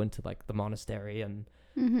 you go into like the monastery and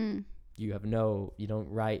you don't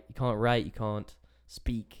write, you can't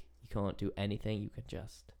speak, you can't do anything, you can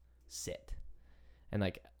just sit. And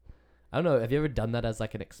like, I don't know, have you ever done that as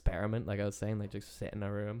like an experiment? Like I was saying, like just sit in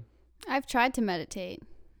a room. I've tried to meditate.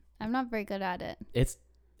 I'm not very good at it. It's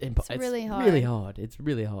really hard. It's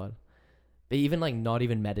really hard. But even like not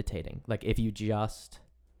even meditating, like if you just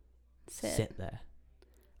sit there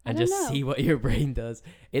and just see what your brain does,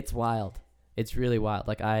 it's wild. It's really wild.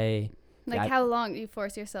 Like how long do you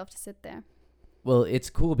force yourself to sit there? Well, it's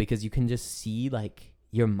cool because you can just see like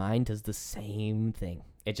your mind does the same thing.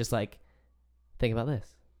 It just like, think about this,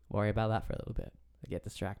 worry about that for a little bit, get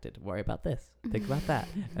distracted, worry about this, think about that,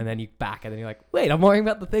 and then you back, and then you're like, wait, I'm worrying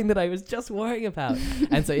about the thing that I was just worrying about.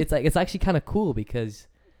 And so it's like, it's actually kind of cool because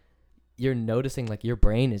you're noticing like your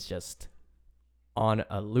brain is just on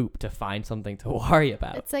a loop to find something to worry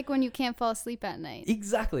about. It's like when you can't fall asleep at night.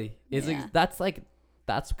 Exactly.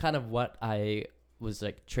 That's kind of what I was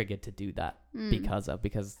like triggered to do that because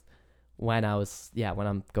when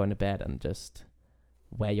I'm going to bed and just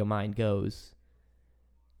where your mind goes,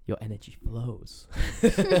 your energy flows.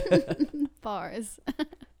 Bars.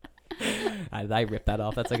 I ripped that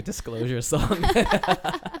off. That's like a Disclosure song.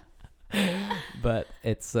 But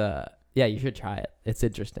it's you should try it. It's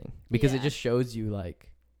interesting because it just shows you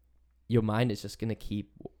like your mind is just gonna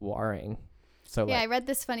keep worrying. So I read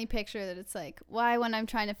this funny picture that it's like, why when I'm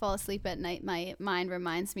trying to fall asleep at night, my mind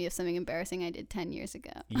reminds me of something embarrassing I did 10 years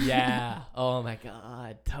ago. Yeah. Oh my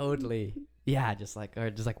God. Totally. Yeah. Just like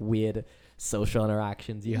weird social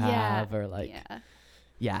interactions you have, or like,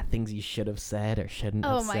 things you should have said or shouldn't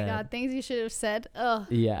have said. Oh my God. Things you should have said. Oh.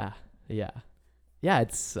 Yeah. Yeah. Yeah.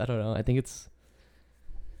 It's, I don't know. I think it's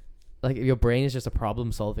like your brain is just a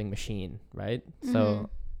problem solving machine, right? So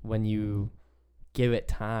when you give it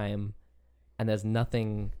time, and there's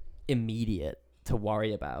nothing immediate to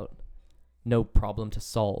worry about, no problem to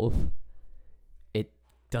solve, it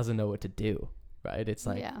doesn't know what to do, right? It's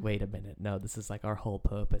like, wait a minute, no, this is like our whole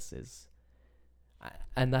purpose is...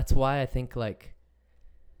 And that's why I think like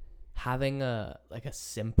having a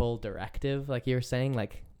simple directive, like you were saying,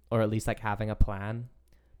 like, or at least like having a plan.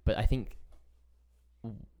 But I think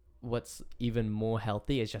what's even more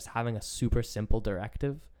healthy is just having a super simple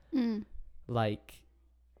directive. Like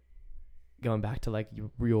going back to like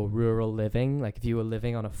your rural living, like if you were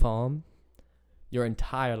living on a farm, your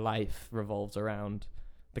entire life revolves around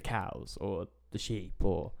the cows or the sheep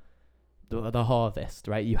or the harvest,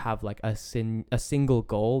 right? You have like a single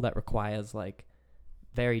goal that requires like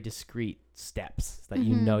very discrete steps that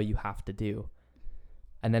you know you have to do.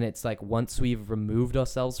 And then it's like once we've removed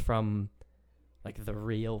ourselves from like the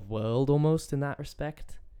real world almost in that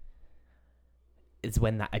respect, it's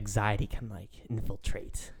when that anxiety can like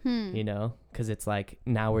infiltrate, you know, because it's like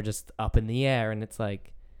now we're just up in the air, and it's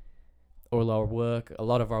like all our work, a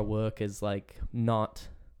lot of our work is like not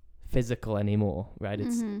physical anymore, right?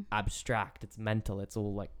 It's abstract, it's mental, it's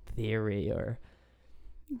all like theory or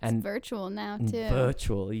it's virtual now too.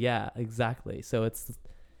 Virtual, yeah, exactly. So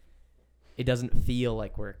it doesn't feel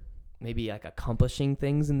like we're maybe like accomplishing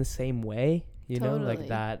things in the same way, you know, like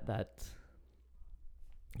that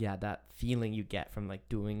feeling you get from like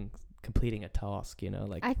completing a task, you know,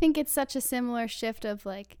 like I think it's such a similar shift of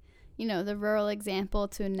like, you know, the rural example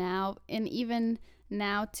to now, and even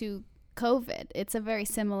now to COVID. It's a very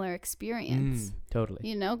similar experience. Totally.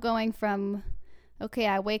 You know, going from, okay,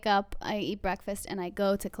 I wake up, I eat breakfast, and I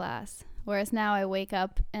go to class. Whereas now I wake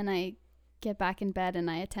up and I get back in bed and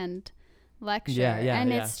I attend lecture.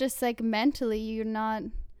 And it's just like mentally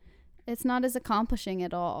it's not as accomplishing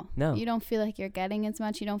at all. No. You don't feel like you're getting as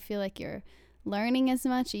much. You don't feel like you're learning as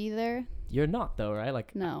much either. You're not though, right?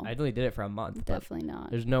 Like no. I only did it for a month. Definitely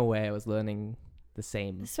not. There's no way I was learning the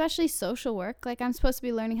same. Especially social work. Like I'm supposed to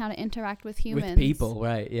be learning how to interact with humans. With people,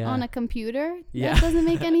 right? Yeah. On a computer? Yeah. That doesn't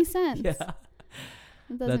make any sense. Yeah.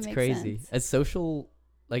 It doesn't That's make crazy. sense. As social,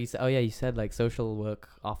 like you said, you said like social work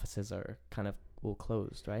offices are kind of all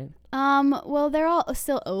closed, right? Well, they're all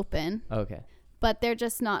still open. Okay. But they're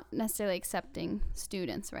just not necessarily accepting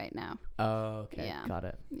students right now. Oh, okay. Yeah. Got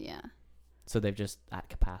it. Yeah. So they've just at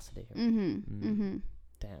capacity. Damn.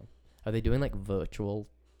 Are they doing like virtual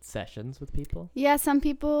sessions with people? Yeah, some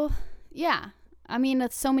people. Yeah. I mean,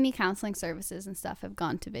 so many counseling services and stuff have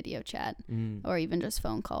gone to video chat or even just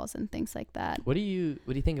phone calls and things like that. What do you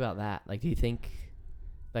think about that? Like, do you think,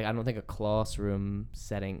 like, I don't think a classroom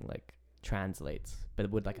setting like translates, but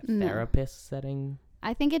would like a therapist setting?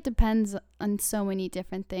 I think it depends on so many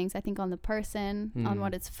different things. I think on the person, on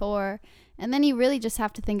what it's for. And then you really just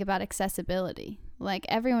have to think about accessibility. Like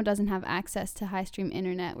everyone doesn't have access to high stream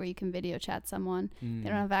internet where you can video chat someone. They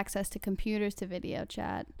don't have access to computers to video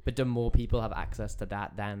chat. But do more people have access to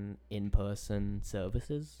that than in-person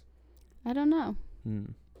services? I don't know. I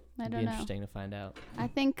don't know. It'd be interesting to find out. I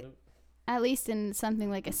think at least in something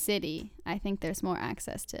like a city, I think there's more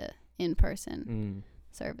access to in-person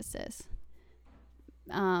services.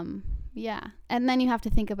 Yeah. And then you have to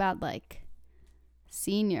think about like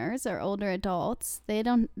seniors or older adults. They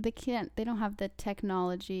don't have the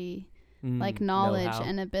technology like knowledge know-how.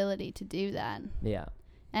 and ability to do that. Yeah.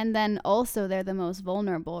 And then also they're the most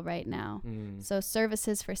vulnerable right now. So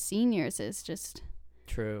services for seniors is just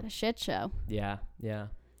true a shit show. Yeah.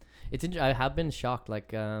 It's I have been shocked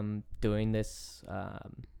like doing this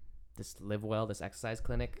this Live Well, this exercise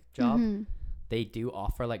clinic job. They do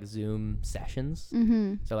offer like Zoom sessions.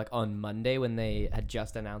 So like on Monday when they had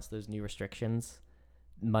just announced those new restrictions,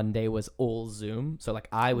 Monday was all Zoom. So like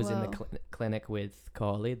I was in the clinic with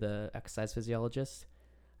Carly, the exercise physiologist,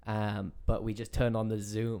 but we just turned on the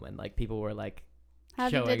Zoom and like people were like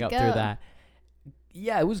showing up through that.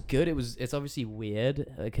 Yeah, it was good. It's obviously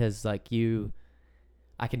weird because like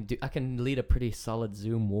I can lead a pretty solid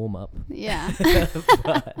Zoom warm up. Yeah.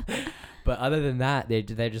 But other than that, they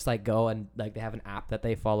just like go and like they have an app that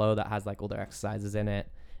they follow that has like all their exercises in it.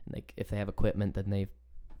 And like if they have equipment, then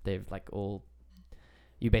they've like all.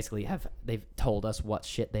 You basically they've told us what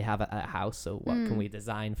shit they have at house, so what can we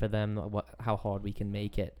design for them, how hard we can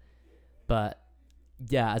make it. But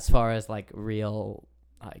yeah, as far as like real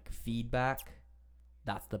like feedback,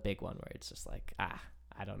 that's the big one where it's just like I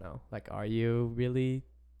don't know, like are you really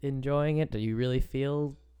enjoying it? Do you really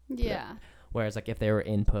feel? Yeah. Whereas like if they were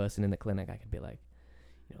in person in the clinic, I could be like,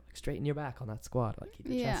 you know, like straighten your back on that squat, like keep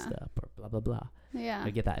your chest up, or blah blah blah. Yeah. I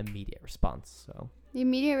get that immediate response. So the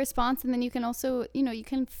immediate response, and then you can also, you know, you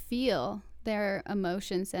can feel their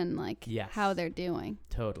emotions and like how they're doing.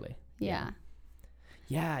 Totally. Yeah.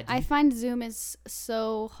 Yeah. I find Zoom is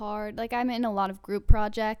so hard. Like, I'm in a lot of group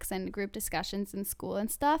projects and group discussions in school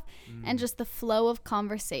and stuff, and just the flow of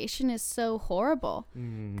conversation is so horrible.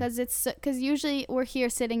 Because usually we're here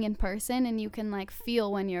sitting in person, and you can like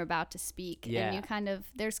feel when you're about to speak, and you kind of,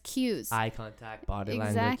 there's cues. eye contact, body language.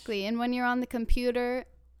 Exactly. And when you're on the computer,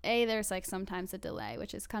 there's like sometimes a delay,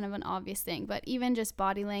 which is kind of an obvious thing, but even just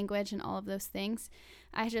body language and all of those things,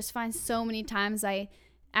 I just find so many times I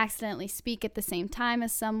accidentally speak at the same time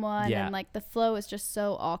as someone, and like the flow is just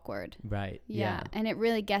so awkward. Right. Yeah. And it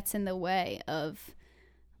really gets in the way of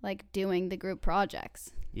like doing the group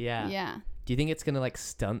projects. Yeah. Do you think it's gonna like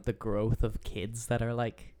stunt the growth of kids that are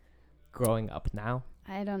like growing up now?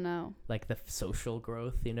 I don't know. Like the social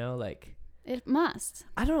growth, you know, like It must.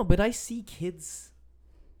 I don't know, but I see kids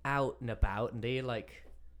out and about, and they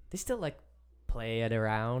still like play it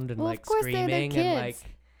around and Well, like of course screaming they're and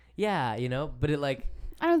like you know, but it like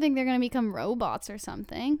I don't think they're gonna become robots or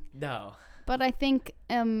something. no. But I think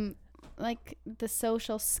like the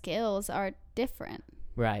social skills are different.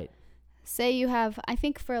 Right. Say you have, I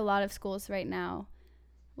think for a lot of schools right now,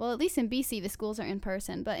 well, at least in BC, the schools are in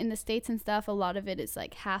person, but in the States and stuff, a lot of it is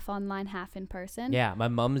like half online, half in person. Yeah, my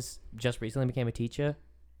mom's just recently became a teacher,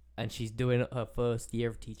 and she's doing her first year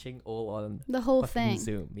of teaching all on The whole fucking thing.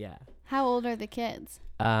 Zoom. Yeah. How old are the kids?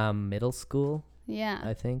 Middle school, Yeah.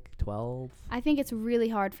 I think 12. I think it's really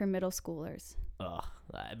hard for middle schoolers. Ugh.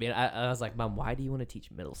 I mean, I was like, Mom, why do you want to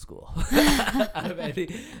teach middle school? out of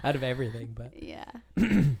everything, but Yeah.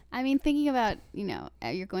 I mean, thinking about, you know,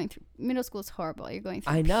 you're going through, middle school is horrible. You're going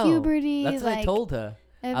through I know. puberty. That's what like, I told her.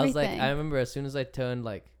 everything. I was like, I remember as soon as I turned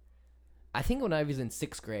like, I think when I was in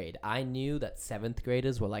 6th grade, I knew that 7th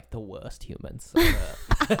graders were like the worst humans.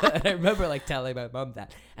 I remember like telling my mom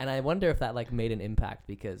that, and I wonder if that like made an impact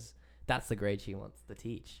because that's the grade she wants to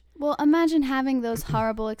teach. Well, imagine having those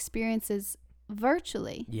horrible experiences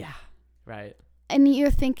virtually. Yeah, right. And you're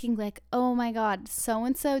thinking like, oh my God,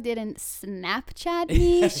 so-and-so didn't Snapchat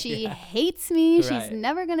me. She hates me. She's Right.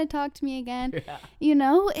 never going to talk to me again. Yeah, You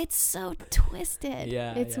know, it's so twisted.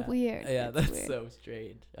 yeah, It's yeah. weird. Yeah, It's that's weird. so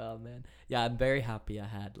strange. Oh man. Yeah, I'm very happy I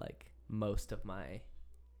had like most of my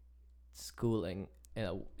schooling in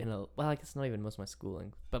a well, I guess not even most of my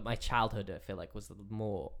schooling, but my childhood I feel like was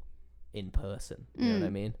more in person. You know what I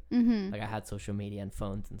mean? Mm-hmm. Like I had social media and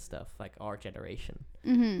phones and stuff. Like our generation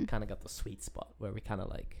Mm-hmm. kind of got the sweet spot where we kind of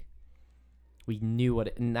like we knew what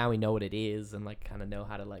it, now we know what it is and like kind of know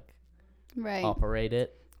how to like Right. operate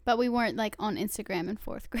it. But we weren't like on Instagram in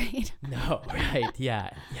 4th grade. No, right? Yeah,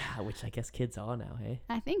 which I guess kids are now. Hey.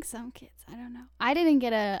 I think some kids. I don't know. I didn't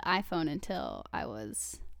get an iPhone until I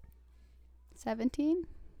was 17,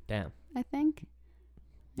 Damn. I think.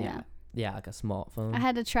 Yeah. Yeah, like a smartphone. I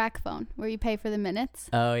had a track phone where you pay for the minutes.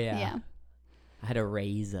 Oh yeah. Yeah. I had a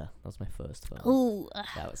Razor. That was my first phone. Ooh.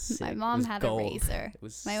 That was sick. My It mom was had gold. a Razor. It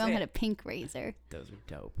was My mom had a sick. pink Razor. Those were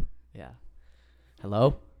dope. Yeah.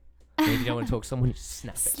 Hello? Maybe you don't want to talk to someone, you just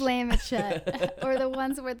snap it. Slam it shut. Or the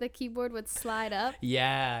ones where the keyboard would slide up.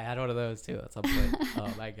 Yeah, I had one of those too at some point.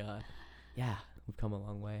 Oh my god. Yeah, we've come a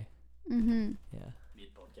long way. Mm-hmm. Yeah. Meat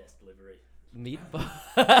podcast delivery. Meatball.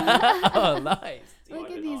 Oh, nice. Look Why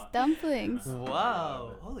at not? these dumplings.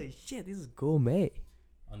 Wow. Holy shit, this is gourmet.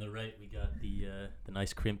 On the right, we got the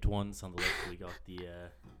nice crimped ones. On the left, we got the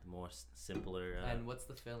more simpler And what's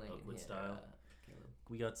the filling? in Oakwood here? style.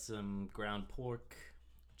 We got some ground pork,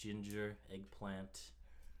 ginger, eggplant,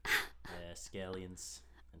 scallions.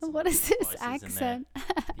 And some What other is this spices in there.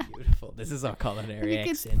 accent? Beautiful. This is our culinary You get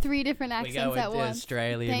accent. 3 different We accents go at into once.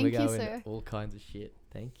 Australian. Thank we you, go sir. into all kinds of shit.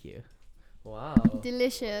 Thank you. Wow.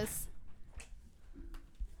 Delicious.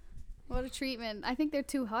 What a treatment. I think they're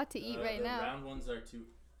too hot to eat right the now. round ones are too.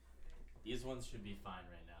 These ones should be fine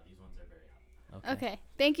right now. These ones are very hot. Okay.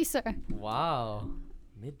 Thank you, sir. Wow.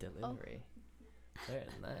 Mid delivery. Very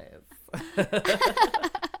nice.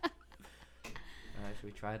 Alright, should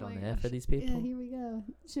we try it Oh on my air gosh. for these people? Yeah, here we go.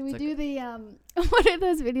 Should we It's do the what are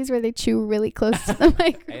those videos where they chew really close to the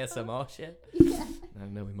microphone? ASMR shit? Yeah. I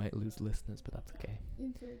know we might lose listeners, but that's okay.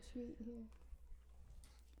 In for a treat here.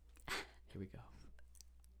 Here we go.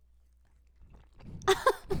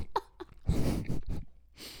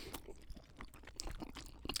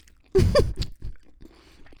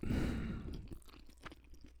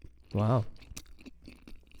 Wow.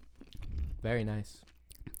 Very nice.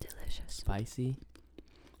 Delicious. Spicy.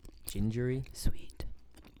 Gingery. Sweet.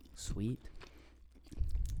 Sweet.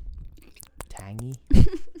 Tangy. Should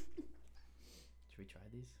we try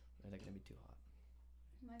these? Or are they gonna be too hot?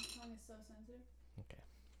 My tongue is so sensitive. Okay.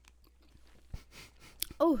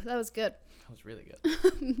 Oh, that was good. That was really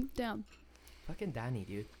good. Damn. Fucking Danny,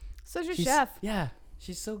 dude. Such a She's- chef. Yeah.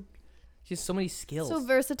 She's so She has so many skills. So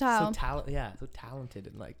versatile. So talented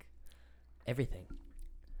in like everything.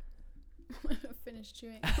 Finish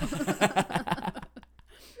chewing.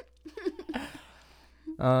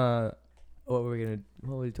 What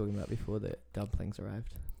were we talking about before the dumplings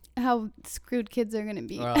arrived? How screwed kids are gonna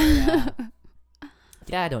be. Oh, yeah.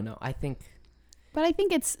 Yeah, I don't know. I think But I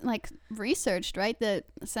think it's like researched, right? The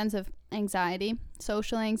sense of anxiety,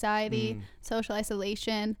 social anxiety, social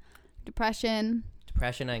isolation, depression.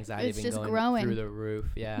 Depression, anxiety It's been just going growing. through the roof.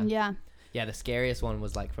 Yeah. Yeah. Yeah, the scariest one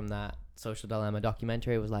was like from that Social Dilemma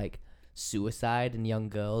documentary was like suicide in young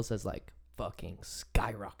girls has like fucking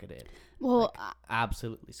skyrocketed. Well, Like,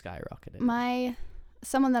 absolutely skyrocketed.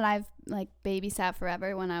 someone that I've like babysat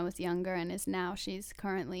forever when I was younger and she's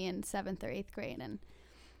currently in 7th or 8th grade, and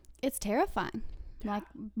it's terrifying. Yeah.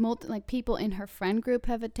 Like people in her friend group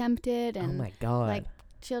have attempted, and oh my god. like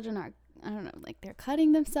children are, I don't know, like they're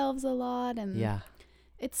cutting themselves a lot, and yeah.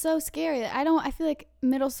 it's so scary. I feel like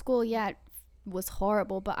middle school, it was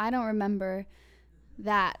horrible, but I don't remember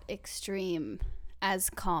that extreme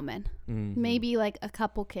as common. Mm-hmm. Maybe like a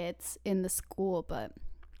couple kids in the school, but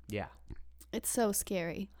Yeah. it's so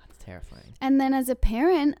scary. That's terrifying. And then as a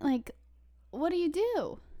parent, like, what do you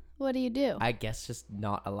do? What do you do? I guess just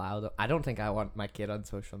not allow them. I don't think I want my kid on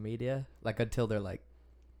social media like until they're like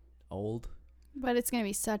old. But it's going to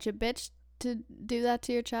be such a bitch to do that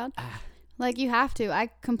to your child. Ah. Like, you have to. I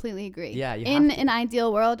completely agree. Yeah, you in have to. an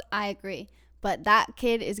ideal world, I agree. But that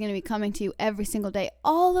kid is going to be coming to you every single day.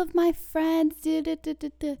 All of my friends.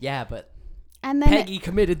 Yeah, but And then Peggy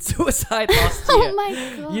committed suicide last year. oh my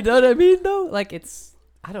God. You know what I mean though? Like it's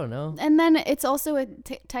I don't know. And then it's also a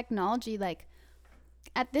technology. Like,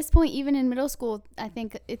 at this point, even in middle school, I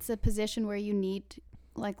think it's a position where you need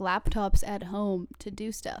like laptops at home to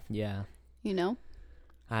do stuff. Yeah. You know?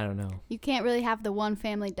 I don't know. You can't really have the one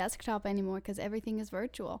family desktop anymore because everything is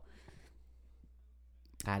virtual.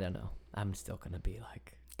 I don't know. I'm still gonna be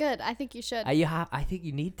like. Good. I think you should. I think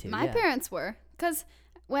you need to. My yeah. parents were. Because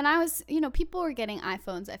when I was, people were getting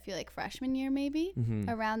iPhones, I feel like freshman year maybe,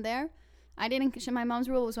 around there. I didn't, my mom's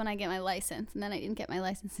rule was when I get my license. And then I didn't get my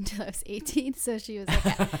license until I was 18. So she was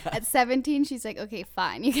like, at 17, she's like, okay,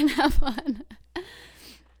 fine, you can have one.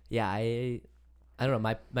 Yeah, I don't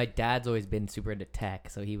know. My dad's always been super into tech.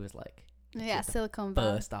 So he was like. Yeah, Silicon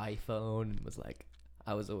Valley. First iPhone and was like.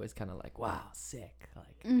 I was always kind of like, wow, sick.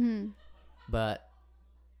 Like, but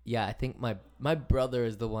yeah, I think my brother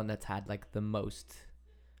is the one that's had like the most.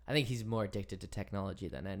 I think he's more addicted to technology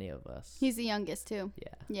than any of us. He's the youngest too.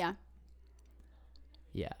 Yeah. Yeah.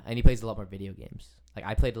 Yeah, and he plays a lot more video games. Like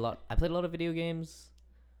I played a lot of video games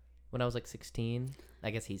when I was like 16. I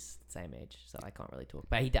guess he's the same age, so I can't really talk.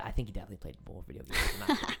 But I think he definitely played more video games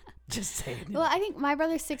than I did. Just saying. Well, I think my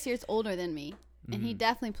brother's 6 years older than me, and he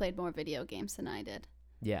definitely played more video games than I did.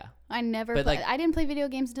 Yeah. I never But, played. like- I didn't play video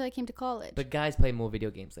games until I came to college. But guys play more video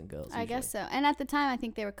games than girls. I guess so. And at the time, I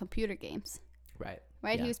think they were computer games, Right.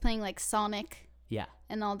 right? Yeah. He was playing like Sonic Yeah.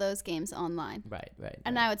 and all those games online. Right.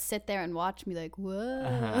 And I would sit there and watch and be like, whoa,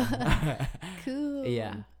 Uh-huh. cool.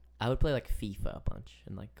 Yeah. I would play like FIFA a bunch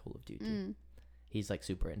and like Call of Duty. Mm. He's like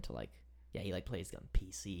super into like he like plays on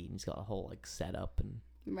PC and he's got a whole like setup and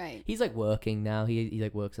Right. he's like working now. He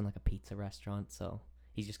like works in like a pizza restaurant, so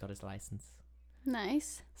he's just got his license.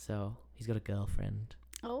 Nice. So he's got a girlfriend.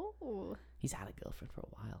 Oh, He's had a girlfriend for a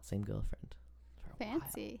while. Same girlfriend for a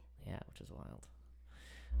fancy. while. Yeah, which is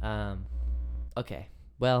wild. Okay.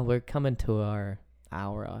 Well, we're coming to our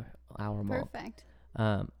hour mark. Perfect.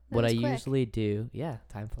 What I was quick. usually do, yeah,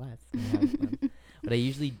 time flies. What I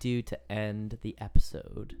usually do to end the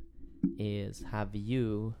episode is have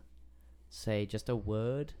you say just a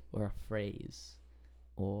word or a phrase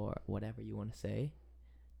or whatever you want to say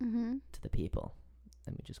Mm-hmm. to the people.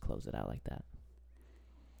 Let me just close it out like that.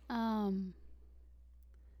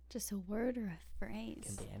 Just a word or a It phrase.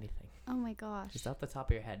 can be anything. Oh my gosh. Just off the top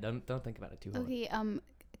of your head. Don't think about it too hard. Okay.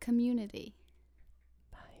 Community.